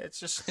 It's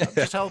just, I'm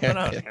just helping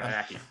out.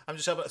 I'm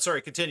just helping.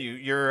 Sorry, continue.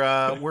 You're,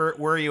 where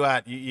are you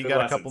at? You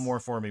got a couple more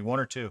for me. 1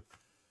 or 2.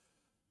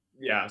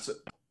 Yeah.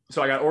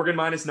 So I got Oregon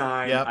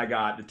 -9. Yep. I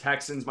got the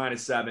Texans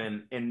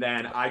 -7. And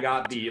then I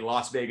got the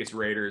Las Vegas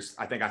Raiders.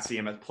 I think I see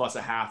them at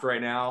 +0.5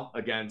 right now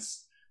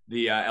against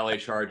the LA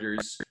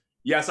Chargers.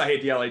 Yes, I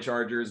hate the LA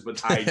Chargers,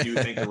 but I do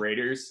think the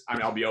Raiders,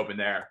 I'll be open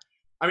there.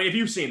 I mean, if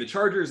you've seen the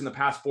Chargers in the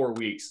past 4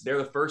 weeks, they're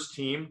the first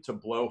team to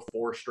blow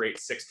 4 straight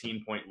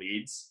 16-point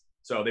leads.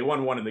 So they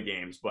won one of the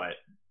games, but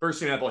first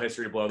team in NFL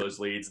history to blow those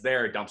leads.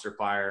 They're a dumpster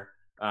fire.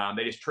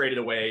 They just traded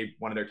away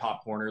one of their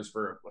top corners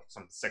for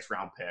some 6th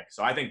round pick.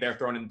 So I think they're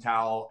throwing in the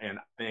towel, and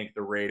I think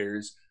the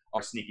Raiders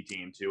are a sneaky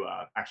team to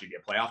actually be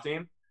a playoff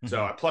team.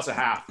 So at plus a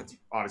half, it's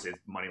obviously a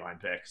money line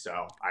pick.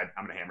 So I'm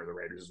going to hammer the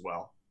Raiders as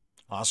well.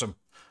 Awesome.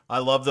 I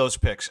love those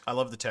picks. I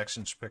love the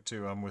Texans pick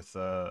too. I'm with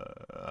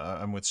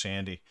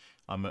Sandy.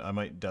 I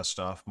might dust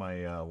off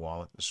my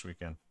wallet this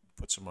weekend.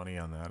 Put some money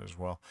on that as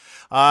well.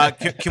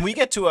 Can we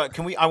get to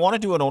I want to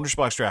do an owner's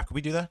box draft. Can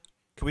we do that?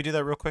 Can we do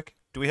that real quick?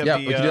 Do we have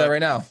we can do that right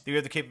now. Do you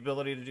have the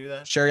capability to do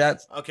that? Sure, yeah.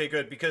 Okay,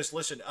 good. Because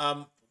listen,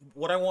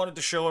 what I wanted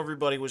to show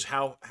everybody was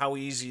how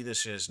easy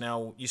this is.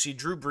 Now, you see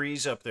Drew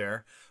Brees up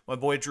there. My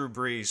boy Drew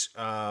Brees,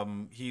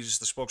 he's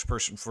the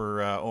spokesperson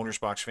for Owner's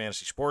Box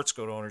Fantasy Sports.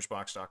 Go to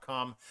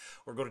ownersbox.com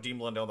or go to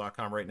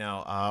deanblundell.com right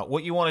now.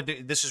 What you want to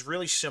do, this is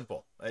really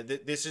simple.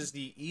 This is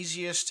the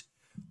easiest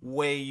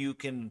way you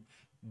can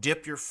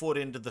dip your foot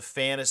into the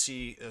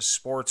fantasy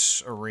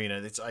sports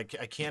arena. I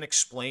can't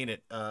explain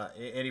it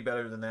any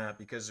better than that,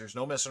 because there's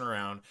no messing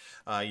around.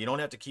 You don't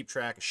have to keep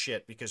track of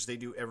shit, because they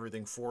do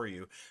everything for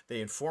you. They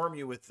inform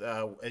you with,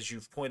 as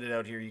you've pointed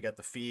out here, you got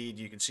the feed.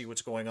 You can see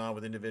what's going on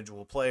with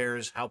individual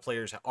players, how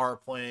players are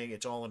playing.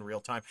 It's all in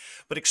real time.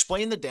 But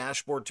explain the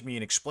dashboard to me,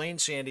 and explain,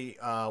 Sandy,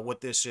 what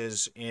this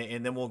is,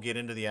 and then we'll get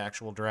into the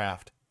actual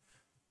draft.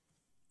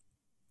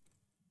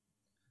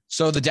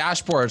 So the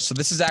dashboard, so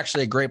this is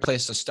actually a great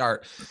place to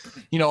start.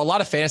 A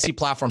lot of fantasy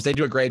platforms, they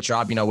do a great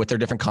job, with their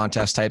different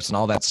contest types and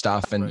all that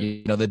stuff. And,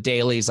 right. The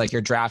dailies, like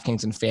your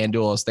DraftKings and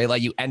FanDuels, they let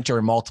you enter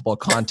multiple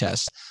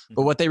contests.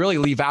 But what they really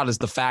leave out is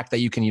the fact that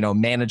you can,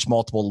 manage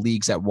multiple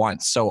leagues at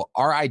once. So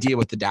our idea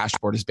with the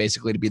dashboard is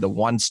basically to be the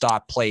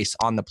one-stop place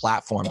on the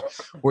platform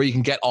where you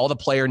can get all the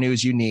player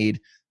news you need.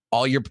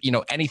 All your,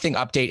 anything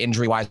update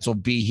injury wise will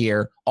be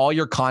here. All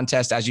your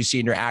contests, as you see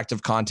in your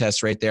active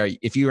contests right there.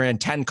 If you were in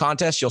 10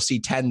 contests, you'll see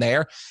 10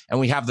 there. And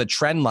we have the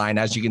trend line,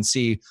 as you can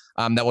see,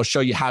 that will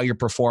show you how you're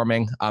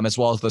performing, as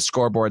well as the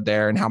scoreboard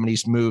there and how many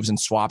moves and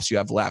swaps you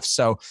have left.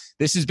 So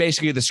this is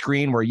basically the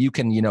screen where you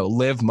can,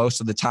 live most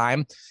of the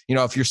time.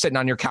 If you're sitting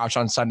on your couch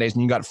on Sundays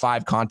and you got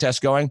 5 contests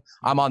going,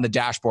 I'm on the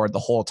dashboard the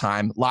whole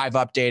time, live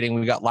updating.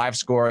 We've got live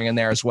scoring in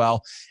there as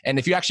well. And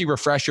if you actually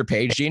refresh your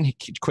page, Gene,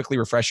 quickly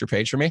refresh your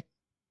page for me.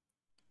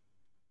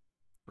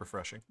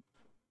 Refreshing.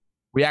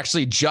 We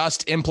actually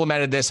just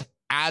implemented this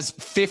as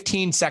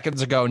 15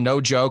 seconds ago.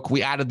 No joke.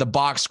 We added the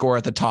box score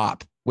at the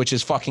top, which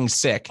is fucking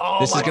sick.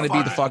 This is going to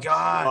be the fuck.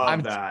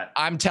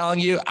 I'm telling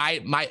you,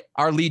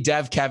 our lead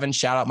dev, Kevin,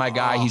 shout out my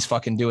guy. He's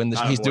fucking doing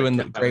this. He's doing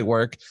great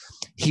work.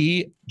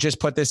 He just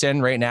put this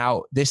in right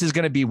now. This is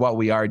going to be what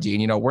we are,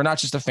 Dean. We're not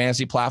just a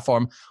fantasy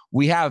platform.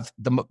 We have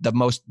the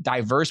most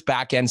diverse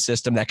back-end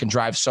system that can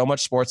drive so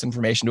much sports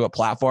information to a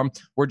platform.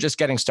 We're just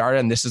getting started,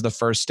 and this is the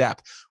first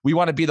step. We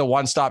want to be the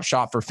one-stop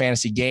shop for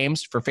fantasy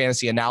games, for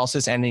fantasy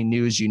analysis, and any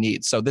news you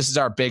need. So this is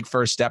our big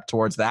first step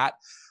towards that.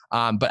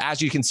 But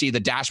as you can see,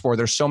 the dashboard,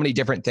 there's so many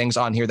different things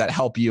on here that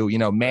help you,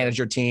 manage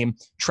your team,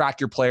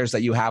 track your players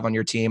that you have on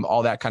your team,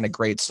 all that kind of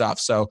great stuff.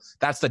 So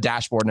that's the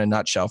dashboard in a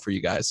nutshell for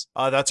you guys.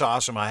 That's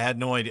awesome. I had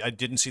no idea. I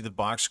didn't see the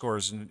box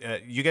scores. And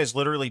you guys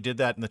literally did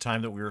that in the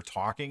time that we were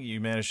talking.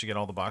 You managed to get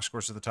all the box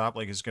scores at the top.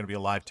 Like, it's going to be a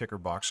live ticker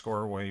box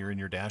score where you're in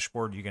your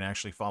dashboard. You can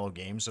actually follow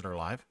games that are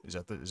live. Is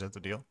that the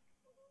deal?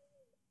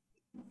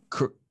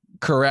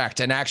 Correct.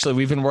 And actually,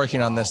 we've been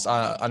working on this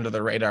under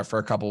the radar for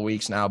a couple of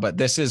weeks now, but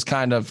this is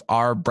kind of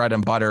our bread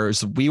and butter.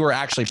 We were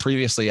actually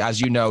previously,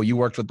 as you know, you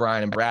worked with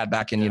Brian and Brad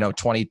back in,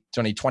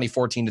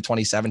 2014 to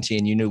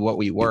 2017. You knew what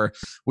we were.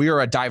 We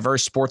were a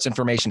diverse sports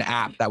information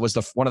app that was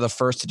one of the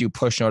first to do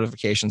push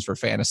notifications for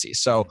fantasy.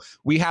 So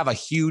we have a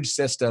huge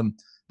system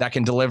that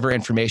can deliver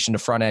information to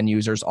front end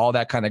users, all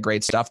that kind of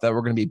great stuff that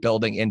we're going to be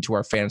building into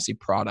our fantasy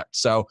product.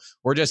 So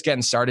we're just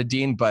getting started,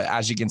 Dean, but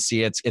as you can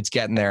see, it's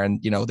getting there.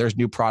 And, there's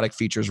new product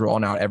features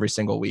rolling out every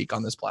single week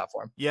on this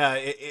platform. Yeah,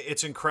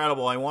 it's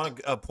incredible. I want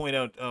to point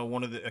out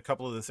a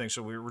couple of the things.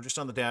 So we're just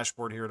on the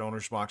dashboard here at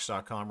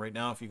ownersbox.com right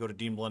now. If you go to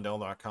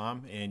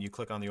deanblundell.com and you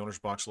click on the Owner's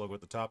Box logo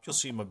at the top, you'll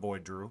see my boy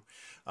Drew.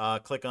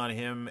 Click on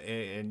him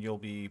and you'll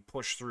be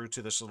pushed through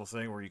to this little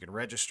thing where you can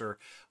register.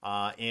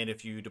 And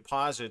if you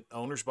deposit,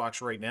 Owner's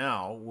Box right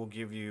now will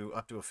give you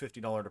up to a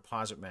 $50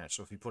 deposit match.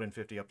 So if you put in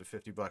 50 up to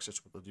 $50,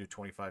 that's what they'll do.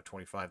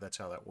 25. That's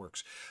how that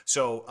works.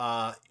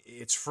 So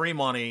it's free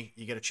money.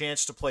 You get a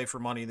chance to play for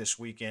money this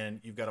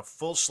weekend. You've got a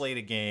full slate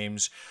of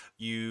games.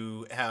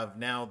 You have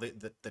now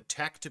the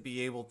tech to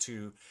be able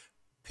to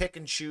pick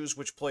and choose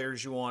which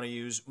players you want to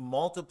use,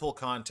 multiple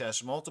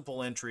contests,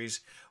 multiple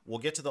entries. We'll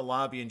get to the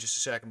lobby in just a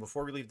second.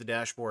 Before we leave the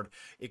dashboard,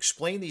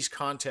 explain these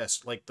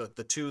contests, like the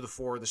 2, the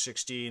 4, the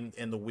 16,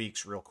 and the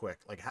weeks real quick.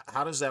 Like,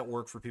 how does that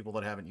work for people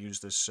that haven't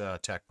used this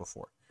tech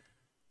before?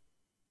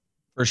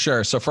 For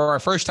sure. So for our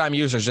first time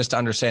users, just to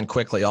understand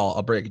quickly,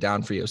 I'll break it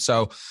down for you.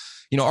 So,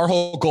 our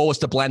whole goal was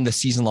to blend the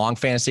season-long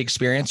fantasy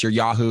experience, your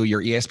Yahoo,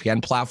 your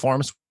ESPN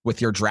platforms, with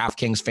your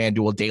DraftKings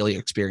FanDuel daily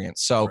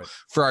experience. So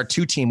for our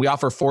 2-team, we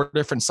offer 4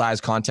 different size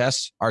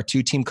contests. Our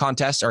 2-team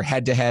contests are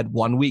head-to-head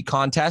 1-week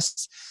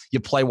contests. You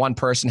play one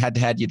person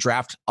head-to-head, you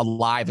draft a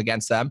live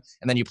against them,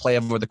 and then you play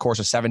over the course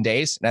of 7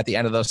 days. And at the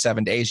end of those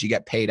 7 days, you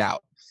get paid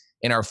out.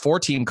 In our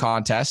 4-team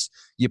contest,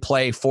 you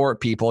play 4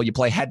 people. You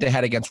play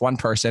head-to-head against one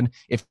person.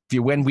 If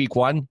you win week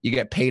 1, you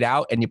get paid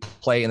out and you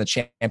play in the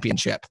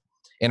championship.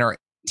 in our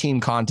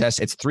team contest.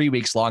 It's 3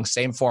 weeks long,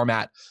 same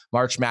format,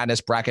 March Madness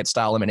bracket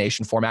style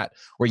elimination format,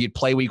 where you'd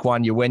play week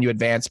 1, you win, you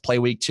advance, play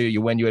week 2,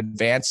 you win, you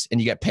advance,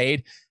 and you get paid.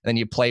 And then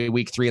you play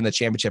week 3 in the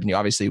championship and you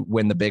obviously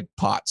win the big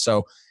pot.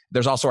 So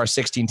there's also our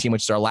 16 team,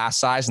 which is our last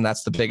size. And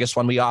that's the biggest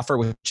one we offer,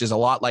 which is a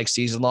lot like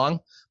season long,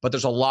 but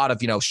there's a lot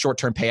of,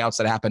 short-term payouts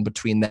that happen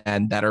between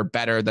then that are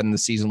better than the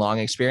season long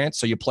experience.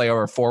 So you play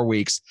over 4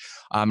 weeks.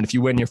 And if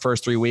you win your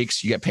first 3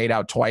 weeks, you get paid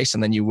out twice,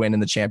 and then you win in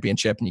the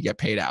championship and you get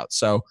paid out.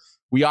 So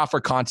we offer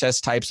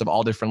contest types of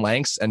all different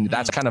lengths. And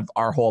that's kind of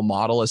our whole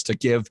model, is to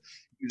give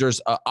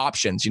users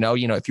options. If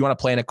you want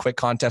to play in a quick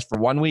contest for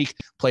 1 week,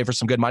 play for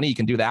some good money, you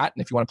can do that.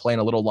 And if you want to play in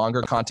a little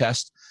longer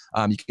contest,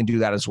 you can do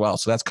that as well.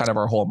 So that's kind of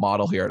our whole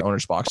model here at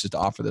Owner's Box, is to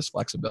offer this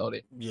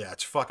flexibility. Yeah,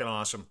 it's fucking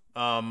awesome.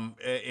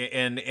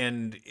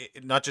 And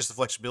not just the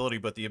flexibility,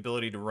 but the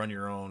ability to run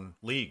your own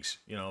leagues.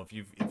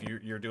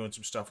 If you're doing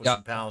some stuff with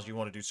some pals, you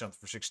want to do something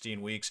for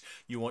 16 weeks,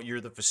 you're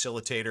the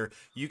facilitator,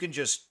 you can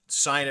just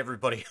sign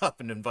everybody up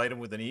and invite them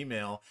with an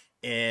email.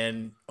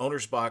 And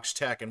Owner's Box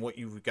Tech and what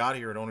you've got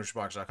here at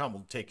ownersbox.com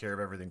will take care of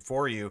everything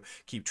for you,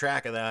 keep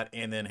track of that,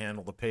 and then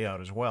handle the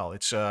payout as well.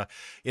 It's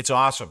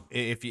awesome.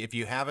 If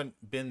you haven't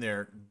been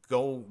there,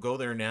 go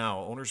there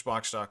now,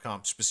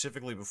 ownersbox.com,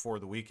 specifically before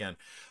the weekend.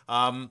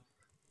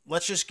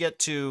 Let's just get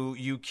to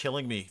you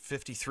killing me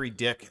 53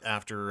 dick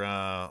after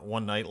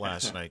one night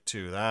last night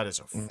too. That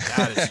is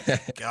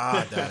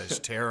God, that is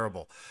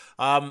terrible.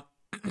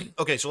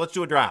 Okay, so let's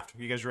do a draft.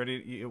 You guys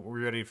ready? We're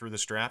ready for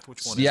this draft?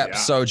 Which one is it? Yep.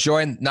 So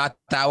join, not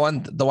that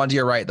one, the one to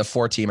your right, the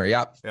 4-teamer.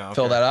 Yep. Yeah, okay.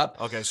 Fill that up.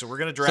 Okay, so we're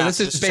going to draft.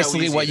 So this is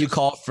basically what you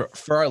call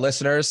for our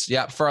listeners.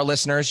 Yeah, for our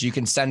listeners, you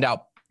can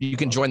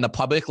join the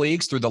public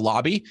leagues through the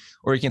lobby,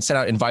 or you can send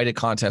out invited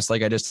contests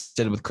like I just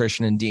did with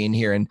Christian and Dean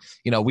here. And,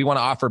 we want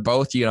to offer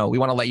both. We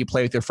want to let you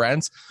play with your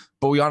friends,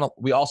 but we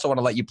also want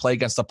to let you play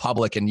against the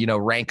public and,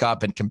 rank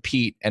up and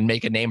compete and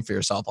make a name for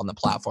yourself on the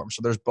platform.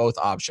 So there's both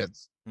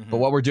options. But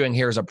what we're doing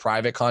here is a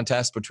private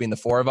contest between the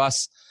 4 of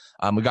us.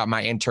 We got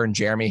my intern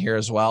Jeremy here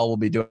as well. We'll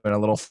be doing a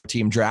little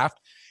team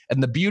draft.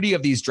 And the beauty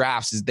of these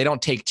drafts is they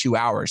don't take 2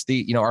 hours.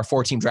 Our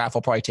 4-team draft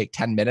will probably take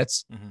 10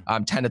 minutes,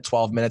 10 to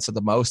 12 minutes at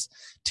the most.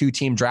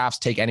 2-team drafts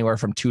take anywhere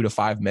from 2 to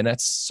 5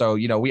 minutes. So,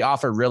 we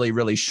offer really,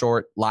 really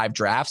short live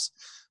drafts,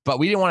 but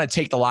we didn't want to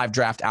take the live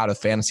draft out of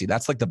fantasy.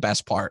 That's like the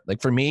best part.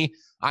 Like for me,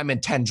 I'm in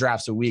 10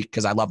 drafts a week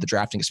because I love the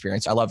drafting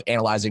experience. I love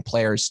analyzing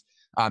players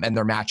and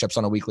their matchups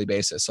on a weekly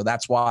basis. So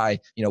that's why,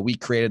 we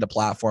created a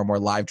platform where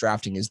live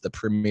drafting is the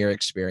premier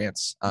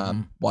experience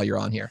while you're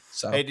on here.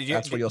 So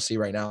that's what you'll see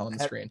right now on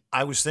the screen.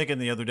 I was thinking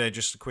the other day,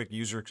 just a quick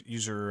user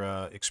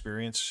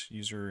experience,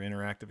 user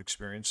interactive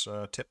experience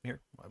tip here.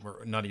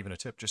 Not even a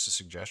tip, just a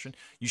suggestion.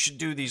 You should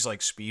do these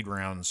like speed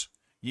rounds.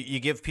 You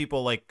give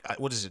people like,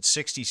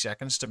 60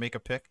 seconds to make a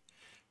pick?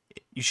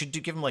 You should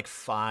give them like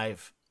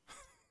 5.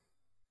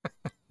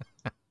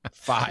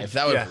 5.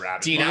 That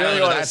would Dean. I don't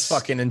know. That's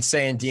fucking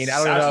insane, Dean.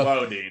 I don't know.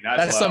 Low, Dean.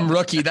 That's some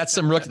rookie. That's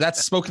some rookie.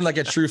 That's spoken like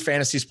a true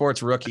fantasy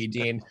sports rookie,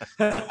 Dean.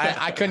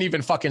 I couldn't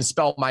even fucking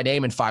spell my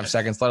name in 5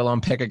 seconds, let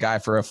alone pick a guy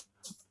for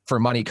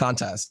money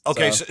contest.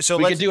 Okay, so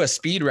we could do a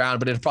speed round,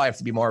 but it'd probably have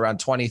to be more around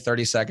 20,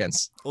 30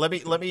 seconds. Let me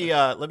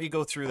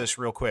go through this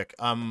real quick.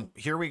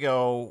 Here we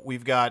go.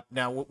 We've got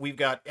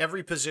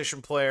every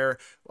position player.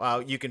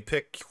 You can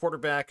pick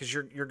quarterback because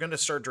you're going to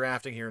start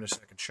drafting here in a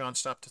second. Sean,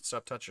 stop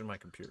touching my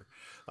computer.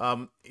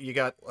 You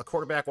got a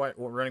quarterback,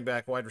 running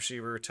back, wide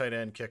receiver, tight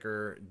end,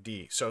 kicker,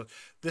 D. So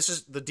this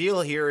is the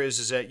deal here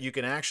is that you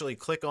can actually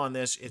click on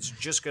this. It's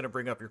just going to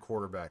bring up your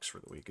quarterbacks for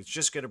the week. It's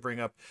just going to bring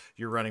up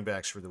your running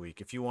backs for the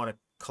week. If you want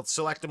to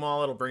select them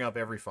all, it'll bring up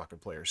every fucking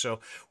player. So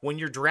when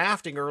you're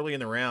drafting early in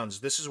the rounds,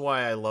 this is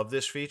why I love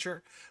this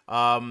feature.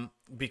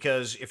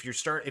 Because if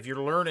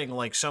you're learning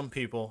like some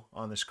people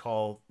on this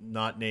call,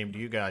 not named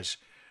you guys,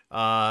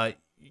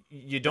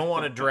 you don't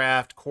want to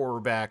draft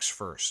quarterbacks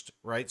first,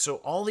 right? So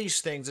all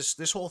these things,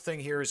 this whole thing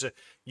here is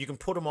you can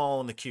put them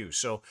all in the queue.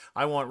 So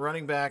I want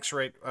running backs,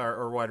 right,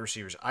 or wide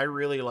receivers. I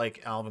really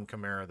like Alvin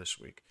Kamara this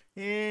week.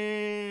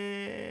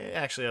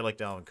 Actually, I like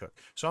Dalvin Cook.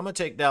 So I'm going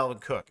to take Dalvin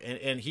Cook,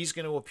 and he's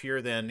going to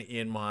appear then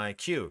in my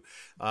queue.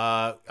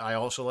 I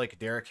also like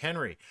Derrick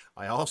Henry.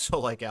 I also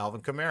like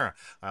Alvin Kamara.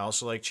 I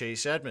also like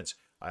Chase Edmonds.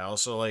 I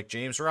also like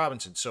James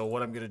Robinson. So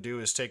what I'm going to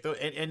do is take those.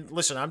 And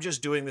listen, I'm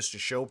just doing this to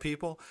show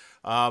people.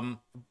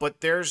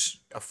 But there's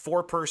a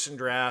 4-person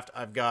draft.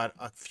 I've got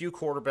a few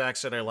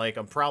quarterbacks that I like.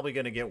 I'm probably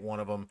going to get one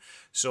of them.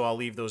 So I'll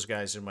leave those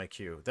guys in my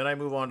queue. Then I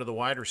move on to the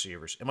wide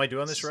receivers. Am I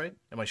doing this right?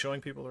 Am I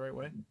showing people the right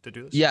way to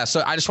do this? Yeah.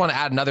 So I just want to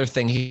add another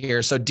thing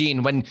here. So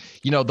Dean, when,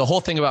 the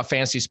whole thing about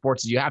fantasy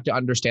sports is you have to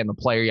understand the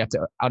player. You have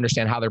to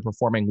understand how they're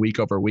performing week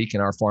over week in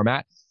our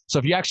format. So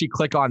if you actually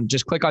click on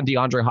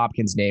DeAndre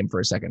Hopkins' name for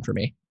a second for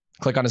me.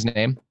 Click on his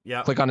name.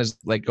 Yeah. Click on his,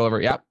 go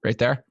over. Yep. Right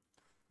there.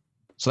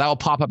 So that will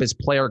pop up his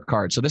player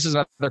card. So this is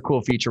another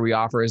cool feature we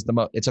offer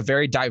it's a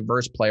very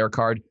diverse player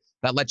card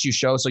that lets you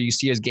show. So you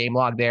see his game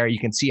log there. You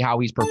can see how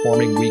he's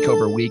performing week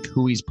over week,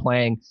 who he's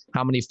playing,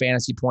 how many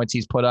fantasy points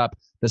he's put up,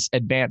 this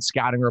advanced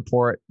scouting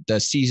report,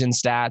 the season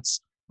stats,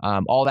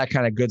 all that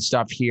kind of good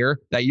stuff here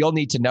that you'll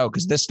need to know,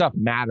 because this stuff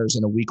matters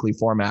in a weekly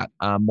format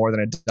more than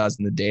it does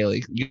in the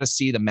daily. You got to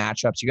see the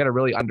matchups. You got to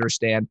really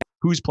understand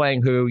who's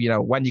playing who,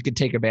 when you can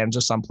take advantage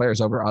of some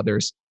players over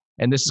others.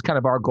 And this is kind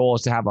of our goal,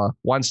 is to have a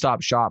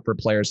one-stop shop for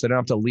players. So they don't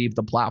have to leave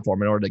the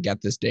platform in order to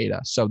get this data.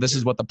 So this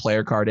is what the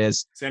player card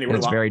is. Sandy, and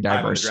it's very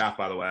diverse. The draft,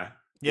 by the way.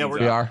 Yeah,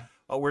 we are.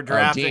 Oh, we're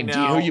drafting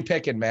now. Dean, who you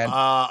picking, man?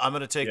 I'm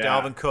going to take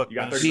Dalvin Cook. You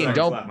got 30 Dean,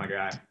 seconds left, my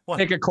guy.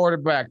 Pick a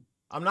quarterback.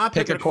 I'm not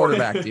picking a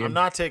quarterback. Dude. I'm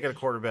not taking a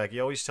quarterback.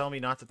 You always tell me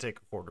not to take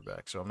a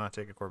quarterback, so I'm not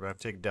taking a quarterback. I'm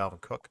taking Dalvin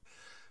Cook.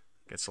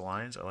 Gets the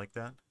Lions. I like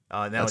that.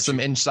 Now that's some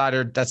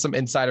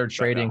insider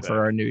trading for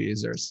our new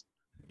users.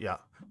 Yeah.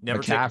 Never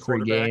McCaffrey, take a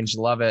quarterback. Gage,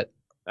 love it.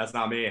 That's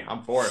not me.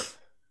 I'm fourth.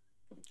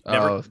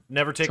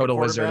 Never take Total a quarterback.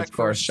 Wizard, of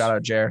course. Shout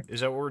out, Jer. Is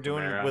that what we're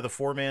doing with a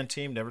 4-man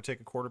team? Never take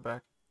a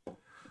quarterback.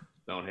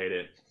 Don't hate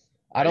it.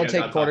 I don't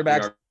take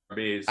quarterbacks.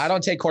 I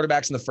don't take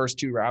quarterbacks in the first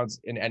 2 rounds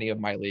in any of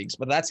my leagues,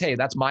 but that's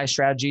my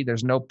strategy.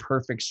 There's no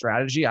perfect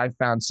strategy. I've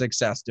found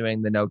success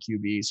doing the no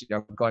QBs,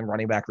 going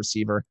running back,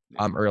 receiver,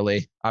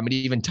 early. And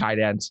even tight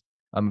ends,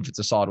 if it's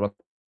a solid one,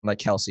 like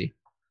Kelsey.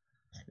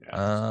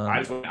 Yeah.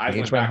 I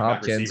just went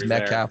Hopkins,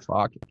 Metcalf,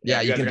 Hawkins.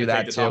 Yeah, you can do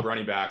that too. Top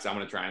running backs. I'm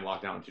going to try and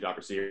lock down 2 top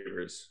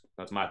receivers.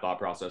 That's my thought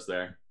process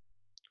there.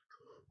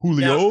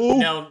 Julio.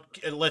 Now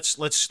let's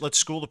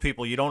school the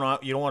people. You don't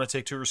want to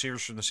take 2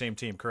 receivers from the same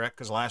team, correct?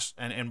 Because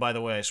and by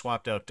the way, I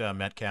swapped out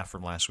Metcalf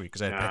from last week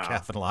because I had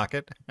Metcalf and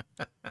Lockett.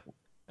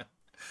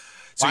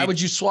 Why would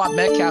you swap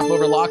Metcalf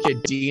over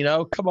Lockett,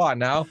 Dino? Come on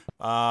now.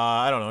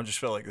 I don't know. Just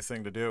felt like the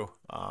thing to do.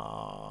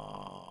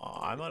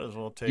 I might as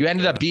well take. You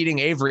ended up beating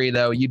Avery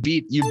though. You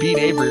beat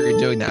Avery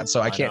doing that,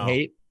 so I can't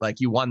hate. Like,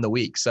 you won the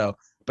week. So,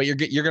 but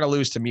you're gonna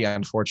lose to me,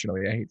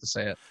 unfortunately. I hate to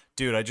say it,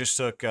 dude. I just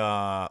took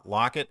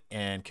Lockett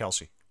and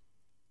Kelsey.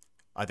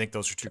 I think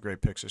those are 2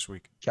 great picks this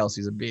week.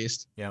 Kelsey's a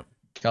beast. Yep.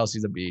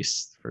 Kelsey's a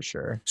beast for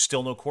sure.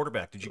 Still no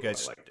quarterback. Did you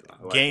guys?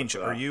 Gange,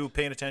 are you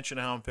paying attention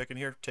to how I'm picking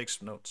here? Take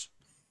some notes.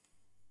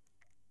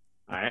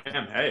 I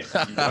am. Hey,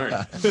 you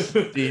learned.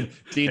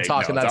 Dean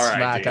talking that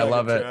smack. I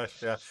love it.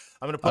 Yeah.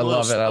 I'm gonna put. I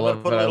love it. I'm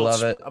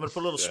gonna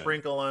put a little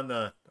sprinkle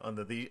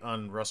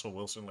on Russell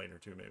Wilson later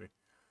too, maybe.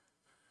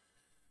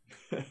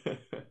 A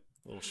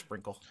little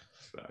sprinkle.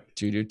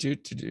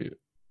 Do.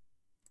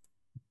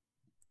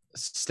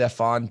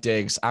 Stephon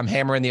Diggs. I'm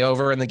hammering the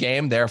over in the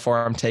game, therefore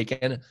I'm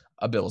taking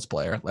a Bills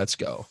player. Let's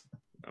go.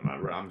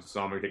 I'm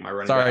gonna take my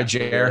running Sorry, back.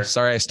 Jer.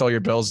 Sorry, I stole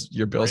your Bills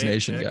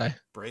Nation pick. guy.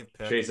 Brave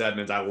pick. Chase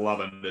Edmonds, I love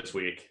him this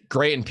week.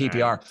 Great in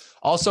PPR.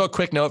 Also, a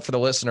quick note for the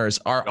listeners: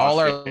 all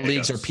our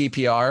leagues are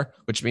PPR,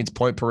 which means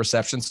point per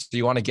reception. So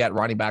you want to get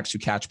running backs who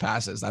catch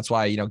passes. That's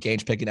why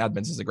Gage picking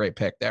Edmonds is a great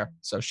pick there.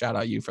 So shout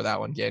out you for that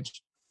one,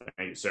 Gage.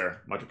 Thank you,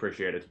 sir. Much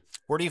appreciated.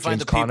 Where do you find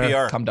James the Conner,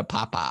 PPR? Come to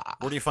Papa.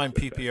 Where do you find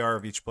PPR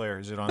of each player?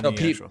 Is it on the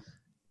actual?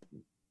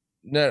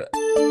 No,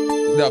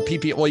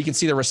 PP. Well, you can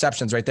see the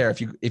receptions right there.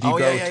 If you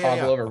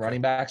toggle over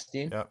running backs,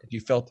 Dean. Yep. If you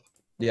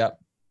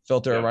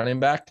filter a running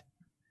back,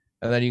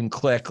 and then you can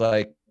click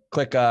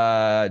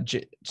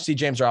see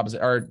James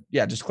Robinson,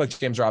 just click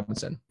James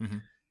Robinson. Mm-hmm.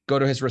 Go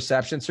to his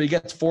reception. So he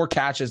gets 4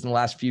 catches in the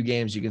last few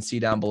games. You can see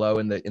down below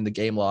in the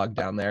game log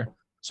down there.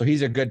 So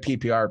he's a good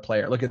PPR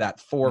player. Look at that.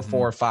 4,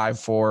 4, 5,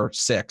 4,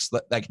 6.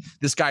 Like,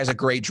 this guy's a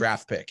great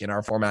draft pick in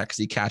our format because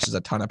he catches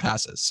a ton of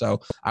passes.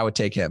 So I would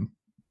take him.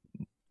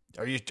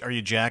 Are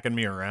you jacking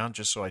me around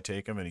just so I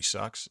take him and he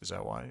sucks? Is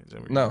that why? Is that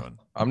what No, you're doing?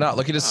 I'm not.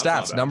 Look at his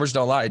stats. Numbers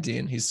don't lie,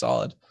 Dean. He's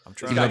solid. I'm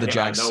trying. Even though the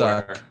Jags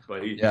suck.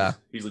 But he's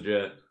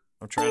legit.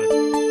 I'm trying to.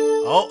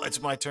 Oh,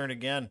 it's my turn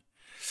again.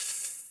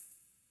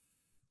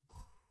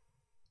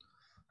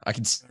 I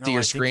can see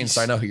your screen,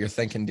 so I know who you're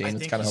thinking, Dean.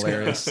 It's kind of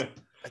hilarious.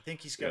 I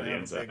think he's going to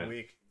have a big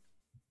week.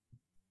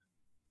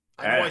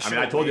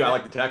 I told you I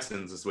like the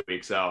Texans this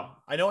week, so.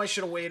 I know I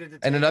should have waited.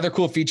 And another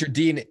cool feature,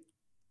 Dean.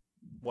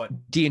 What?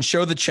 Dean,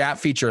 show the chat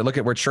feature. Look,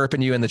 we're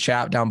chirping you in the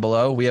chat down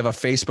below. We have a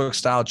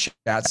Facebook-style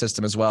chat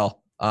system as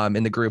well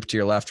in the group to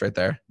your left right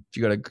there. If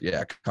you go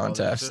to,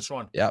 contest. This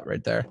one. Yeah,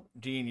 right there.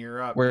 Dean,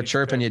 you're up. We're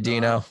chirping you,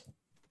 Dino.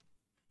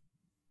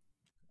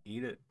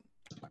 Eat it.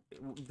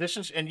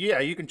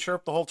 You can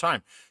chirp the whole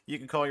time. You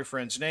can call your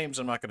friends names.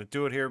 I'm not going to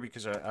do it here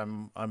because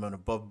I'm an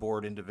above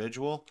board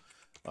individual.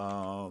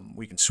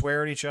 We can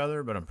swear at each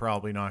other, but I'm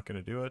probably not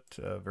going to do it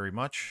very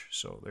much.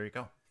 So there you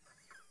go.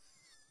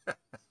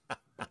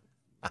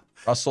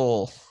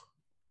 Russell.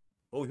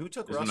 Oh, who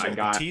took this Russell?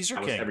 The teaser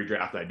king. Every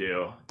draft I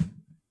do.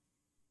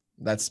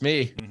 That's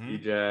me.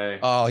 TJ.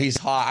 Oh, he's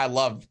hot. I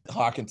love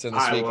Hawkinson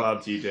this week. I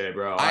love TJ,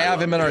 bro. I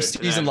have him in our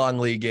season-long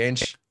league,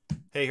 Gange.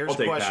 Hey, here's I'll a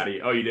take question.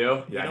 Patty. Oh, you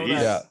do?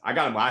 Yeah, I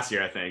got him last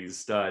year, I think. He's a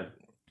stud.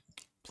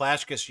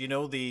 Plashkus,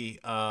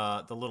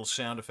 the little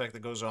sound effect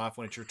that goes off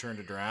when it's your turn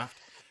to draft?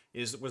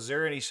 Was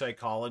there any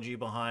psychology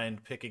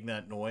behind picking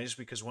that noise?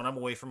 Because when I'm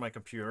away from my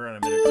computer and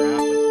I'm in a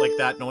draft, like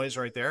that noise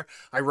right there,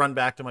 I run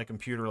back to my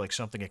computer like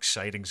something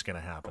exciting is going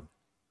to happen.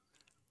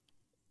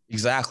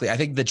 Exactly. I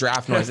think the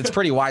draft noise, it's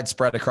pretty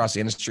widespread across the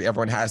industry.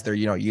 Everyone has their,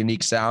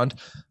 unique sound.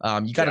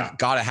 You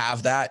gotta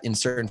have that in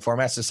certain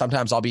formats. So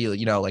sometimes I'll be,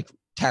 like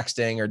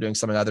texting or doing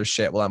some other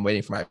shit while I'm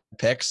waiting for my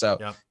pick. So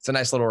it's a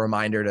nice little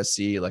reminder to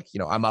see, like,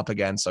 I'm up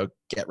again. So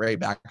get right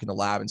back in the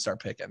lab and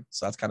start picking.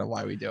 So that's kind of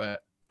why we do it.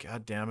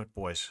 God damn it,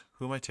 boys.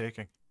 Who am I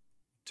taking?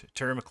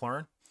 Terry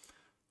McLaurin?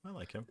 I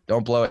like him.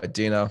 Don't blow it,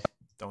 Dino.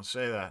 Don't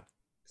say that.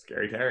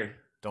 Scary Terry.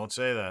 Don't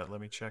say that.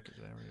 Let me check it.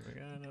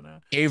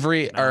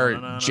 Avery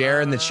or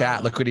Jer in the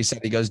chat. Look what he said.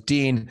 He goes,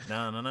 Dean.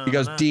 He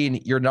goes,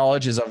 Dean, your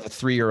knowledge is of a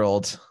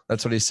 3-year-old.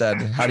 That's what he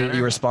said. How did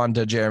you respond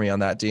to Jeremy on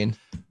that, Dean?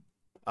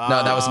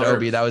 No, that was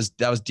Obi. That was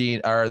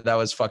Dean, or that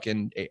was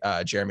fucking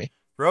Jeremy.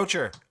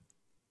 Rocher.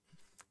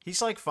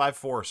 He's like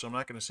 5'4", so I'm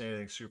not going to say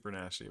anything super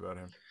nasty about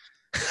him.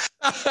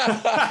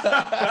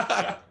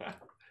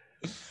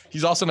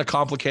 He's also in a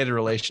complicated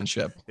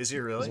relationship. Is he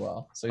really? As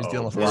well. So he's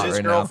dealing with a lot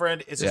right now.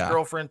 Is his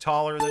girlfriend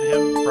taller than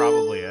him?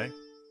 Probably, eh?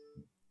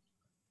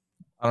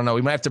 I don't know.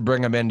 We might have to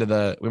bring him in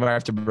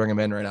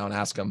right now and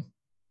ask him.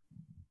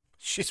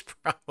 She's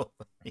probably.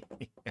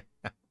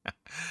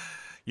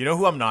 You know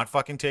who I'm not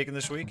fucking taking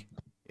this week?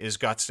 Is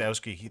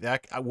Gostowski.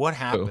 What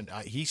happened?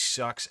 He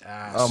sucks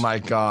ass. Oh my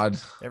God.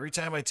 Every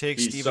time I take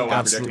He's Steven so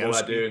unpredictable,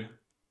 that dude.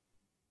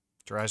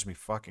 Drives me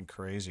fucking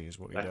crazy is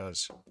what he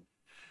does.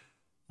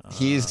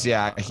 He's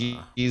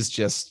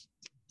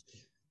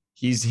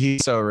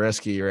so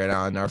risky right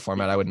now in our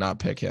format. I would not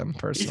pick him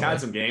personally. He's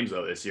had some games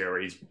though this year where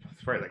he's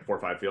probably like 4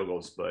 or 5 field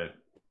goals, but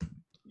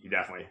he'll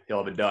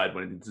have a dud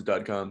when the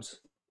dud comes.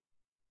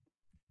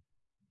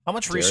 How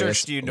much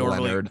research do you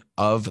normally Leonard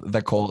of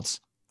the Colts?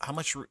 How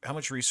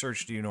much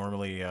research do you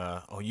normally?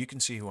 You can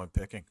see who I'm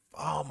picking.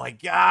 Oh my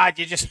God,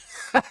 you just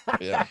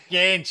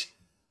Gage.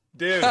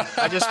 Dude,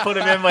 I just put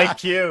him in my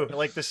queue.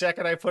 Like the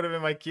second I put him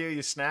in my queue,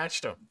 you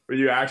snatched him. Were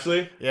you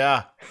actually?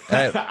 Yeah.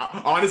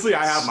 Honestly,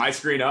 I have my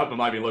screen up. I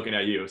might be looking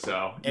at you,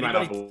 so you might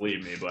not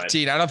believe me. But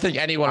Gene, I don't think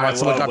anyone wants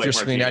to look up your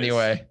screen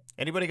anyway.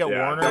 Anybody got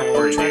Warner? Don't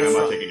worry, Gene, I'm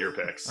not taking your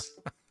picks.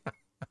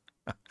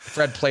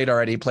 Fred played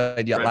already.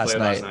 Played last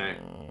night.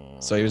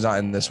 So he was not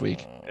in this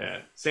week.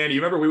 Yeah. Sandy,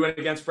 you remember we went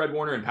against Fred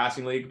Warner in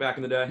passing league back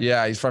in the day?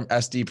 Yeah, he's from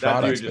SD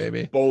Products, that dude just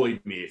baby.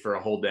 Bullied me for a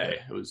whole day.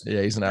 It was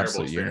he's an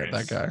absolute unit,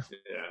 that guy.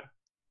 Yeah.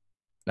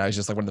 Now he's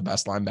just like one of the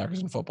best linebackers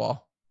in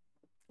football.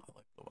 I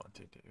like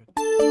Levante, dude.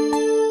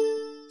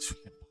 It's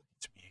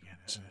me again,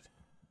 isn't it?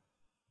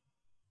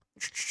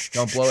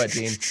 Don't blow it,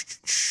 Dean.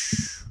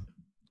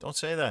 Don't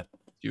say that.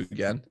 You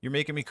again? You're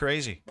making me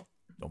crazy.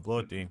 Don't blow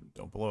it, Dean.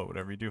 Don't blow it.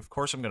 Whatever you do. Of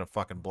course I'm gonna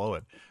fucking blow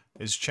it.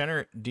 Is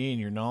Chenner Dean,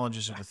 your knowledge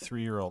is of a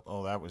 3-year-old.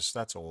 Oh,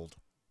 that's old.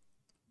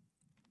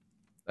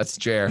 That's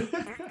Jer.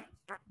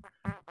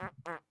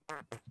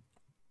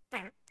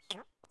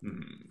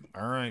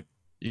 All right.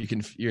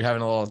 You're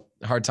having a little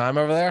hard time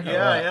over there?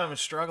 Yeah, I'm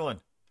struggling.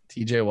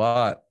 TJ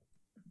Watt.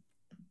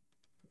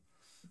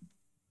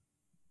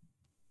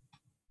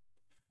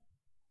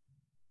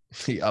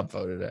 He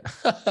upvoted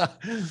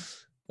it.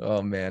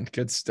 Oh man,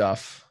 good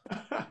stuff.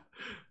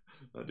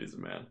 That dude's a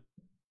man.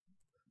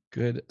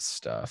 Good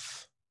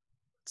stuff.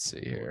 Let's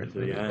see here.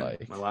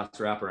 My last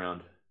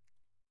wraparound.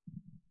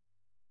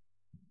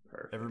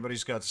 Perfect.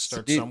 Everybody's got to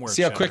start somewhere.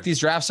 See how quick these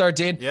drafts are,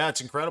 Dean? Yeah,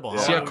 it's incredible.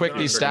 See how quick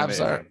these stabs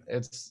are?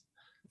 It's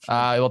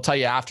we'll tell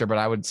you after, but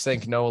I would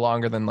think no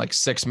longer than like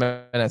 6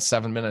 minutes,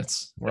 7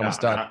 minutes. We're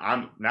almost done.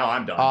 I'm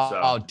done.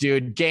 Oh,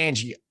 dude,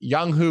 Gange,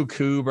 Young Hoo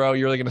Koo, bro.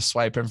 You're really gonna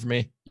swipe him for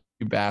me,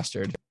 you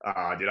bastard.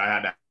 Oh, dude, I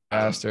had that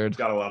bastard.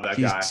 Gotta love that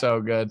guy. He's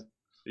so good.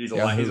 He's an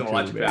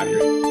electric factory.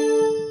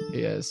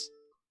 He is.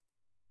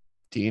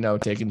 Dino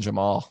taking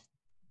Jamal.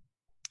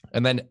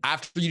 And then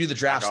after you do the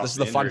drafts, this is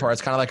the fun part.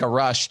 It's kind of like a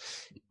rush.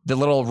 The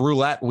little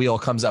roulette wheel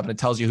comes up and it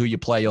tells you who you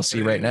play. You'll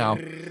see right now.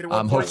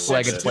 Hopefully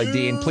I get to play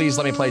Dean. Please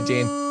let me play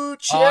Dean. Oh,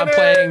 I'm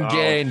playing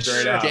Gange.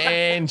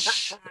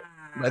 Gange.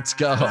 Let's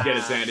go. Let's get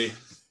it, Sandy.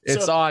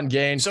 It's on,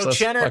 Gange. So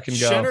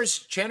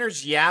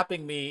Chenner's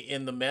yapping me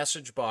in the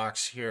message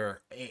box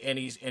here, and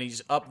he's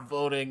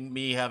upvoting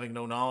me having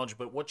no knowledge.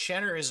 But what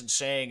Chenner isn't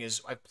saying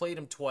is I've played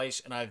him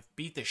twice and I've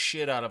beat the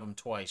shit out of him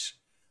twice.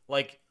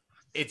 Like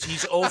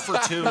he's 0 for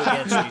 2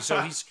 against me. So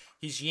he's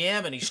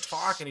yamming, he's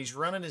talking, he's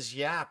running his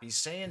yap, he's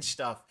saying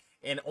stuff,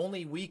 and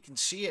only we can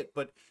see it.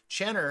 But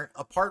Chenner,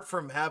 apart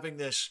from having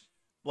this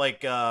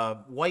like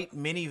white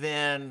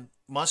minivan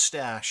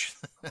mustache,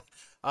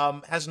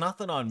 has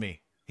nothing on me.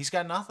 He's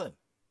got nothing.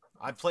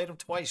 I've played him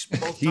twice.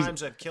 Both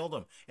times I've killed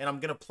him, and I'm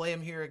gonna play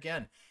him here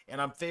again.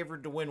 And I'm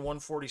favored to win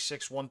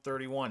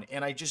 146-131.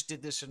 And I just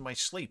did this in my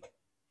sleep.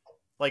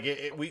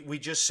 Like we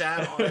just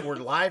sat on. We're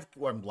live.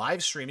 I'm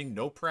live streaming.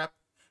 No prep.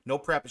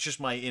 It's just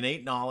my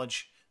innate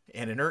knowledge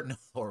and inert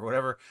or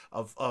whatever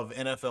of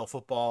NFL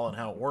football and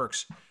how it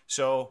works.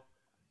 So,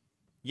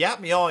 yap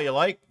me all you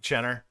like,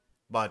 Chenner,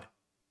 but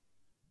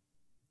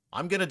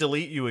I'm gonna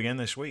delete you again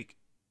this week.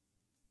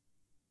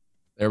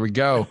 There we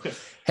go.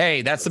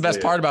 Hey, that's the best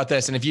part about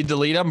this. And if you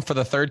delete them for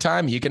the 3rd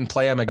time, you can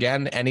play them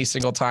again any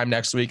single time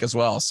next week as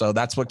well. So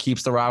that's what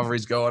keeps the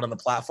rivalries going on the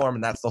platform.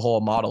 And that's the whole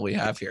model we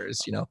have here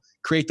is,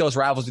 create those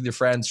rivals with your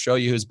friends, show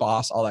you who's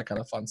boss, all that kind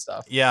of fun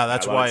stuff. Yeah,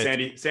 that's why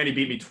Sandy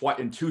beat me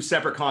in 2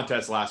 separate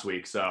contests last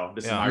week. So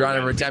this is my You're on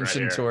a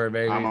redemption tour,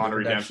 baby. I'm on a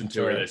redemption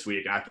tour this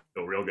week. I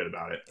feel real good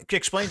about it.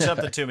 Explain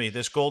something to me.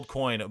 This gold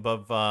coin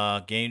above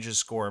Gange's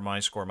score,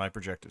 my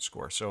projected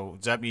score. So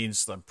that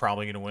means I'm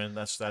probably going to win.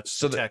 That's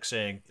so the tech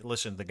saying,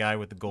 listen, the guy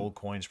with the gold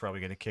coin is probably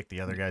going to kick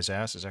the other guy's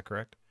ass. Is that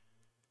correct?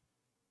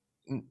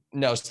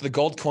 No. So the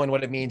gold coin,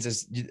 what it means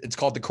is it's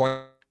called the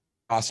coin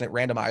toss, and it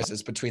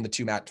randomizes between the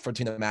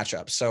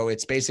matchups. So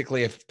it's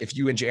basically if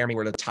you and Jeremy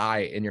were to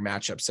tie in your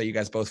matchup, say you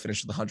guys both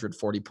finished with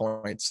 140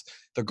 points,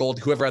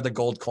 whoever had the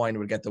gold coin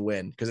would get the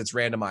win because it's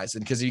randomized.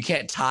 And because you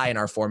can't tie in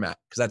our format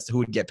because that's who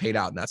would get paid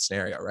out in that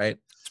scenario, right?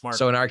 Smart.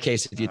 So in our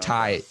case, if you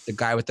tie, the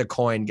guy with the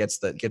coin gets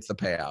the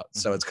payout. Mm-hmm.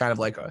 So it's kind of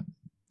like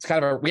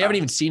we haven't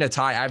even seen a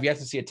tie. I've yet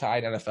to see a tie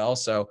in NFL,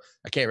 so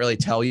I can't really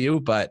tell you,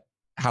 but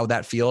how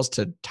that feels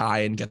to tie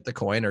and get the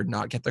coin or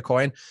not get the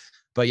coin.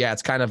 But yeah,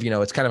 it's kind of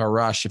a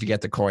rush. If you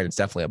get the coin, it's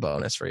definitely a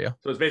bonus for you.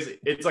 So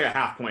it's like a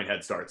half-point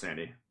head start,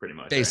 Sandy, pretty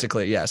much.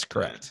 Basically, right? Yes,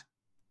 correct.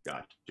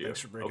 Got you.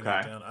 Thanks for breaking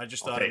that down. I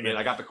just thought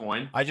I got the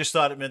coin. I just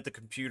thought it meant the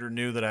computer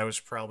knew that I was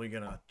probably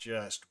gonna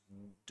just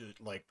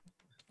like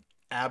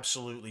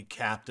absolutely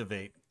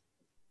captivate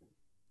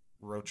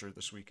Rocher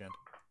this weekend,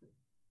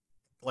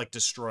 like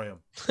destroy him.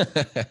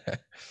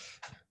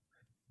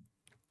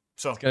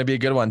 So it's going to be a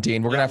good one,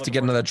 Dean. We're going to have to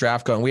get another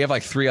draft going. We have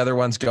like 3 other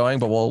ones going,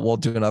 but we'll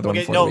do another one.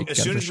 As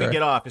soon as we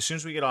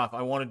get off,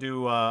 I want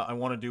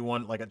to do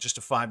one like just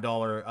a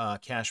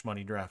 $5 cash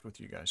money draft with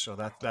you guys. So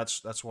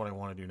that's what I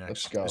want to do next.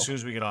 Let's go. As soon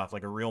as we get off,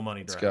 like a real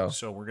money draft. Let's go.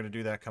 So we're going to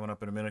do that coming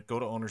up in a minute. Go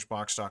to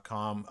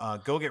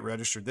ownersbox.com. Go get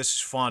registered. This is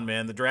fun,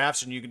 man. The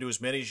drafts, and you can do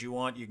as many as you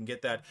want. You can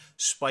get that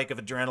spike of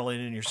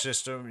adrenaline in your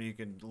system. You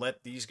can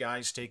let these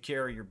guys take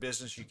care of your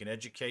business. You can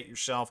educate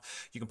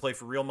yourself. You can play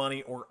for real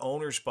money or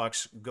Owners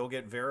Bucks. Go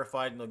get verified,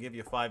 and they'll give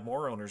you 5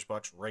 more Owners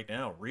Bucks right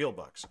now, real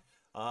bucks.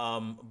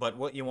 But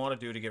what you want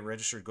to do to get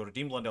registered, go to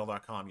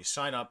DeanBlundell.com. You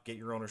sign up, get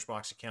your Owners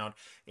Box account,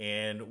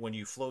 and when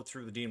you flow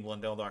through the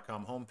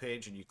DeanBlundell.com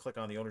homepage and you click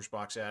on the Owners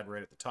Box ad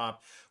right at the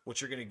top,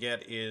 what you're going to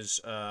get is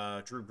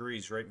Drew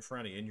Brees right in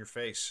front of you, in your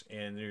face,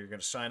 and you're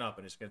going to sign up,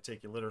 and it's going to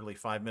take you literally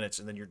 5 minutes,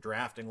 and then you're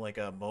drafting like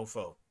a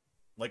mofo,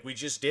 like we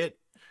just did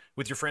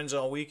with your friends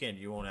all weekend.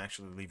 You won't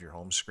actually leave your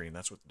home screen.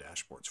 That's what the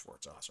dashboard's for.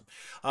 It's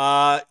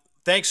awesome.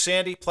 Thanks,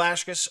 Sandy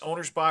Plaschkes,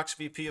 Owners Box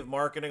VP of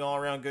Marketing,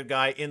 all-around good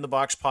guy. In the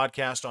Box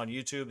podcast on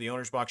YouTube, the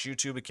Owners Box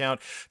YouTube account.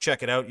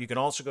 Check it out. You can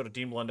also go to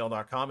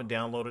DeanBlundell.com and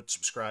download it.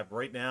 Subscribe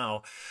right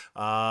now.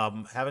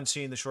 Haven't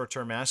seen the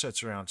short-term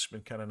assets around. It's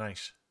been kind of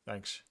nice.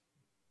 Thanks.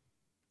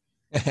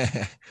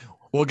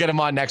 We'll get him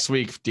on next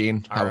week,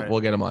 Dean. Right.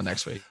 We'll get him on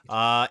next week.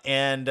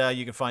 And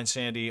you can find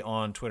Sandy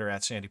on Twitter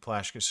at Sandy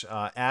Plaschkes,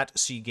 at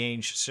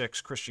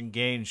CGange6, Christian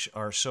Gange,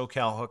 our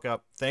SoCal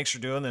hookup. Thanks for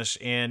doing this,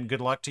 and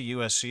good luck to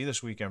USC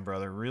this weekend,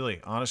 brother.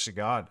 Really, honest to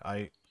God,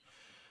 I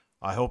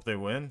hope they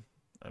win.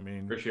 I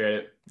mean, appreciate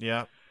it.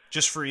 Yeah.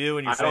 Just for you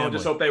and your family. I don't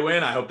just hope they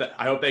win. I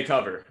hope they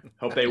cover.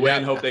 Hope they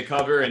win. Hope they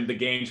cover, and the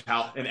Gange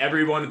and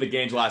everyone with the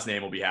Gange last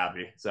name will be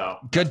happy. So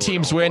good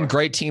teams win,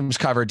 great teams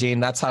cover, Dean.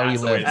 That's how we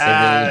live.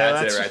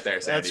 That's it right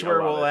there, Sandy. That's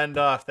where we'll end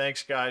off.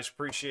 Thanks, guys.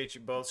 Appreciate you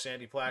both.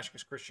 Sandy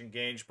Plaschkes, Christian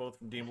Gange, both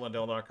from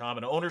DeanBlundell.com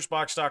and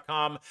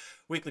OwnersBox.com.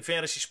 Weekly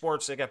Fantasy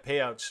Sports. They got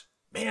payouts.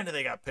 Man, do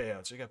they got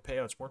payouts? They got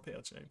payouts. More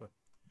payouts than anybody.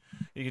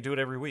 You can do it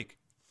every week.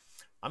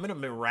 I'm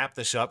going to wrap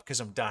this up because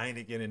I'm dying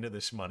to get into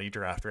this money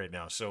draft right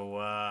now.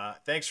 So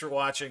thanks for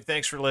watching.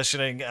 Thanks for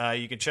listening.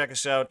 You can check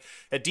us out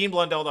at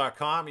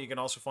DeanBlundell.com. You can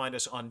also find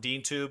us on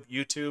DeanTube,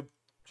 YouTube.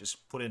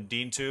 Just put in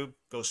DeanTube.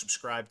 Go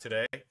subscribe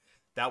today.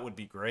 That would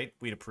be great.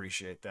 We'd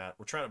appreciate that.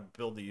 We're trying to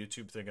build the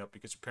YouTube thing up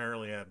because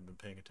apparently I haven't been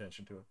paying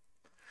attention to it.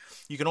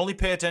 You can only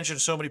pay attention to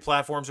so many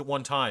platforms at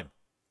one time,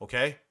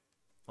 okay?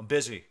 I'm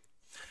busy.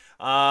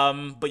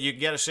 But you can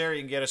get us there.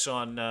 You can get us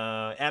on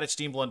at it's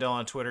Dean Blundell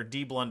on Twitter,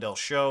 D Blundell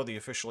Show, the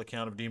official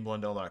account of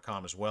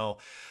DeanBlundell.com as well.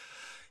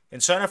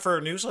 And sign up for our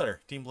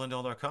newsletter,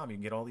 DeanBlundell.com. You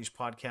can get all these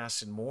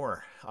podcasts and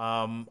more.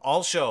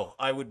 Also,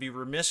 I would be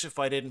remiss if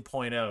I didn't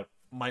point out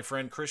my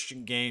friend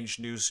Christian Gange,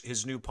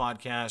 his new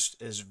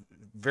podcast is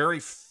very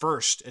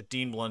first at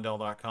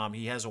DeanBlundell.com.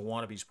 He has a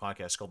Wannabes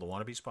podcast called the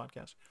Wannabes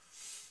Podcast.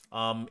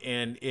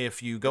 And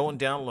if you go and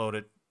download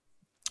it,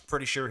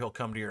 pretty sure he'll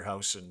come to your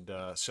house and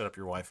set up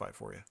your Wi-Fi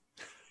for you.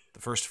 The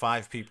first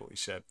 5 people, he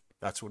said,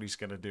 that's what he's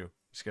going to do.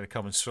 He's going to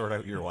come and sort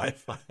out your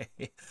Wi-Fi.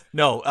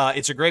 No,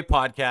 it's a great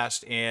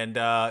podcast, and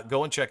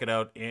go and check it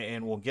out,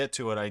 and we'll get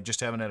to it. I just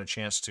haven't had a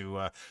chance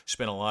to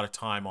spend a lot of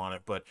time on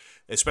it, but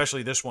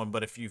especially this one.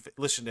 But if you've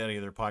listened to any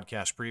of their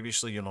podcasts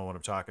previously, you'll know what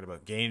I'm talking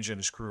about. Gange and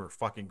his crew are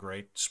fucking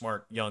great.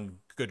 Smart, young,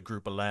 good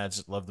group of lads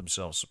that love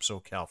themselves some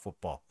SoCal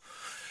football.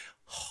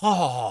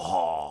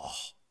 Oh,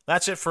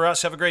 that's it for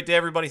us. Have a great day,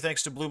 everybody.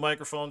 Thanks to Blue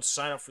Microphones.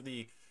 Sign up for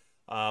the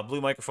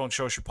Blue Microphone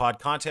Show Your Pod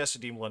contest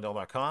at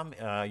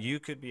DeanBlundell.com. You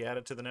could be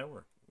added to the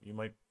network. You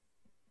might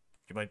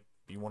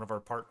be one of our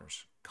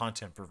partners,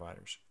 content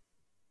providers.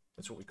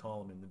 That's what we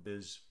call them in the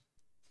biz.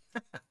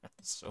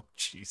 So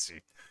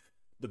cheesy.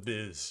 The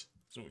biz.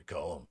 That's what we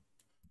call them.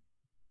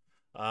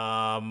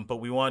 But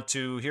we want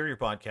to hear your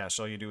podcast.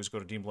 All you do is go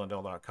to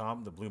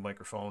deanblundell.com, the blue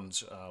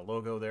microphones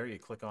logo there. You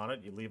click on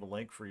it, you leave a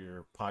link for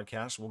your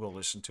podcast. We'll go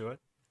listen to it.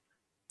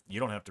 You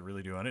don't have to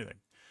really do anything.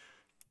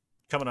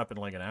 Coming up in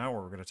like an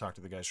hour, we're going to talk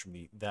to the guys from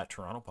That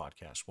Toronto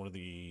podcast, one of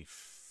the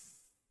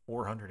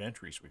 400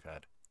 entries we've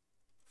had.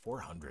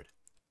 400.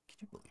 Can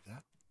you believe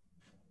that?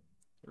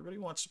 Everybody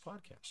wants to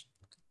podcast.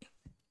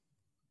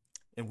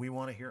 And we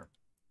want to hear them.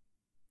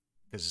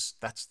 Because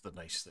that's the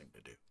nice thing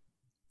to do.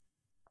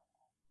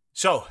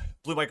 So,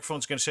 Blue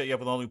Microphone's going to set you up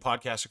with all new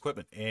podcast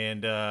equipment.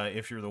 And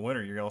if you're the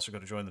winner, you're also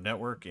going to join the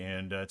network.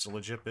 And it's a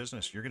legit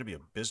business. You're going to be a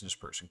business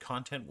person.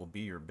 Content will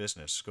be your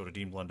business. Go to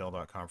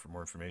deanblundell.com for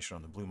more information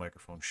on the Blue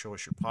Microphone. Show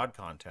us your pod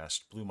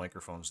contest. Blue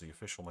Microphone's the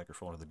official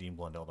microphone of the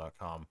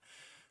deanblundell.com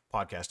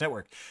podcast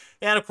network.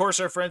 And, of course,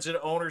 our friends at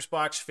Owner's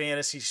Box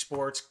Fantasy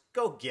Sports.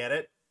 Go get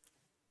it.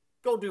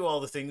 Go do all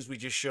the things we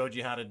just showed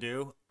you how to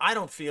do. I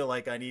don't feel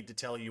like I need to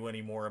tell you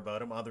any more about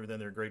them other than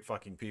they're great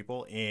fucking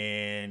people,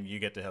 and you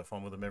get to have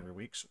fun with them every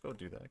week. So go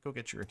do that. Go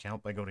get your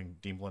account by going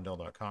to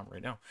deanblundell.com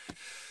right now.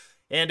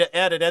 And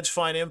add at Ed's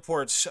Fine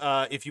Imports,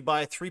 if you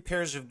buy 3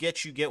 pairs of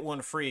Gitch, you get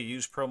 1 free.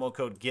 Use promo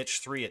code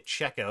GITCH3 at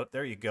checkout.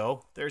 There you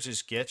go. There's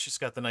his Gitch. It's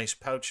got the nice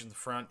pouch in the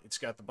front. It's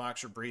got the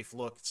boxer brief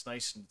look. It's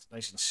nice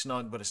and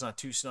snug, but it's not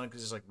too snug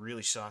because it's like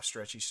really soft,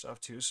 stretchy stuff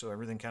too. So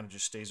everything kind of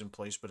just stays in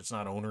place, but it's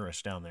not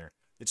onerous down there.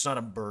 It's not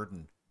a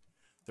burden.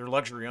 They're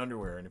luxury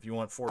underwear, and if you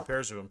want 4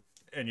 pairs of them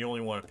and you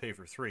only want to pay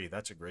for 3,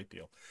 that's a great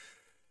deal.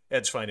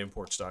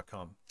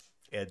 EdsFineImports.com.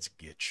 Ed's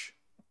Gitch.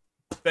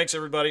 Thanks,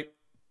 everybody.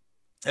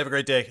 Have a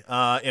great day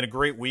and a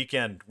great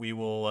weekend. We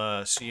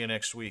will see you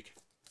next week.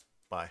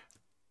 Bye.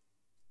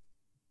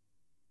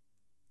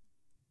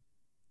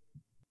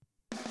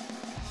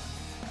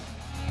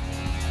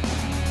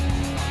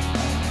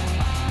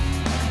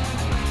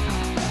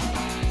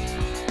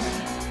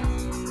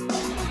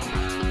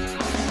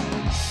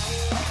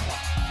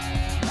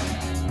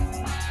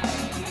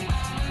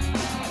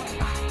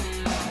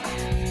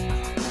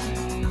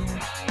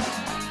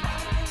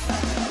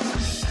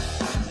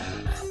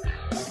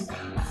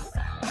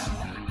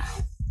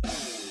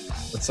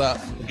 What's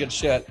up? Good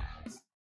shit.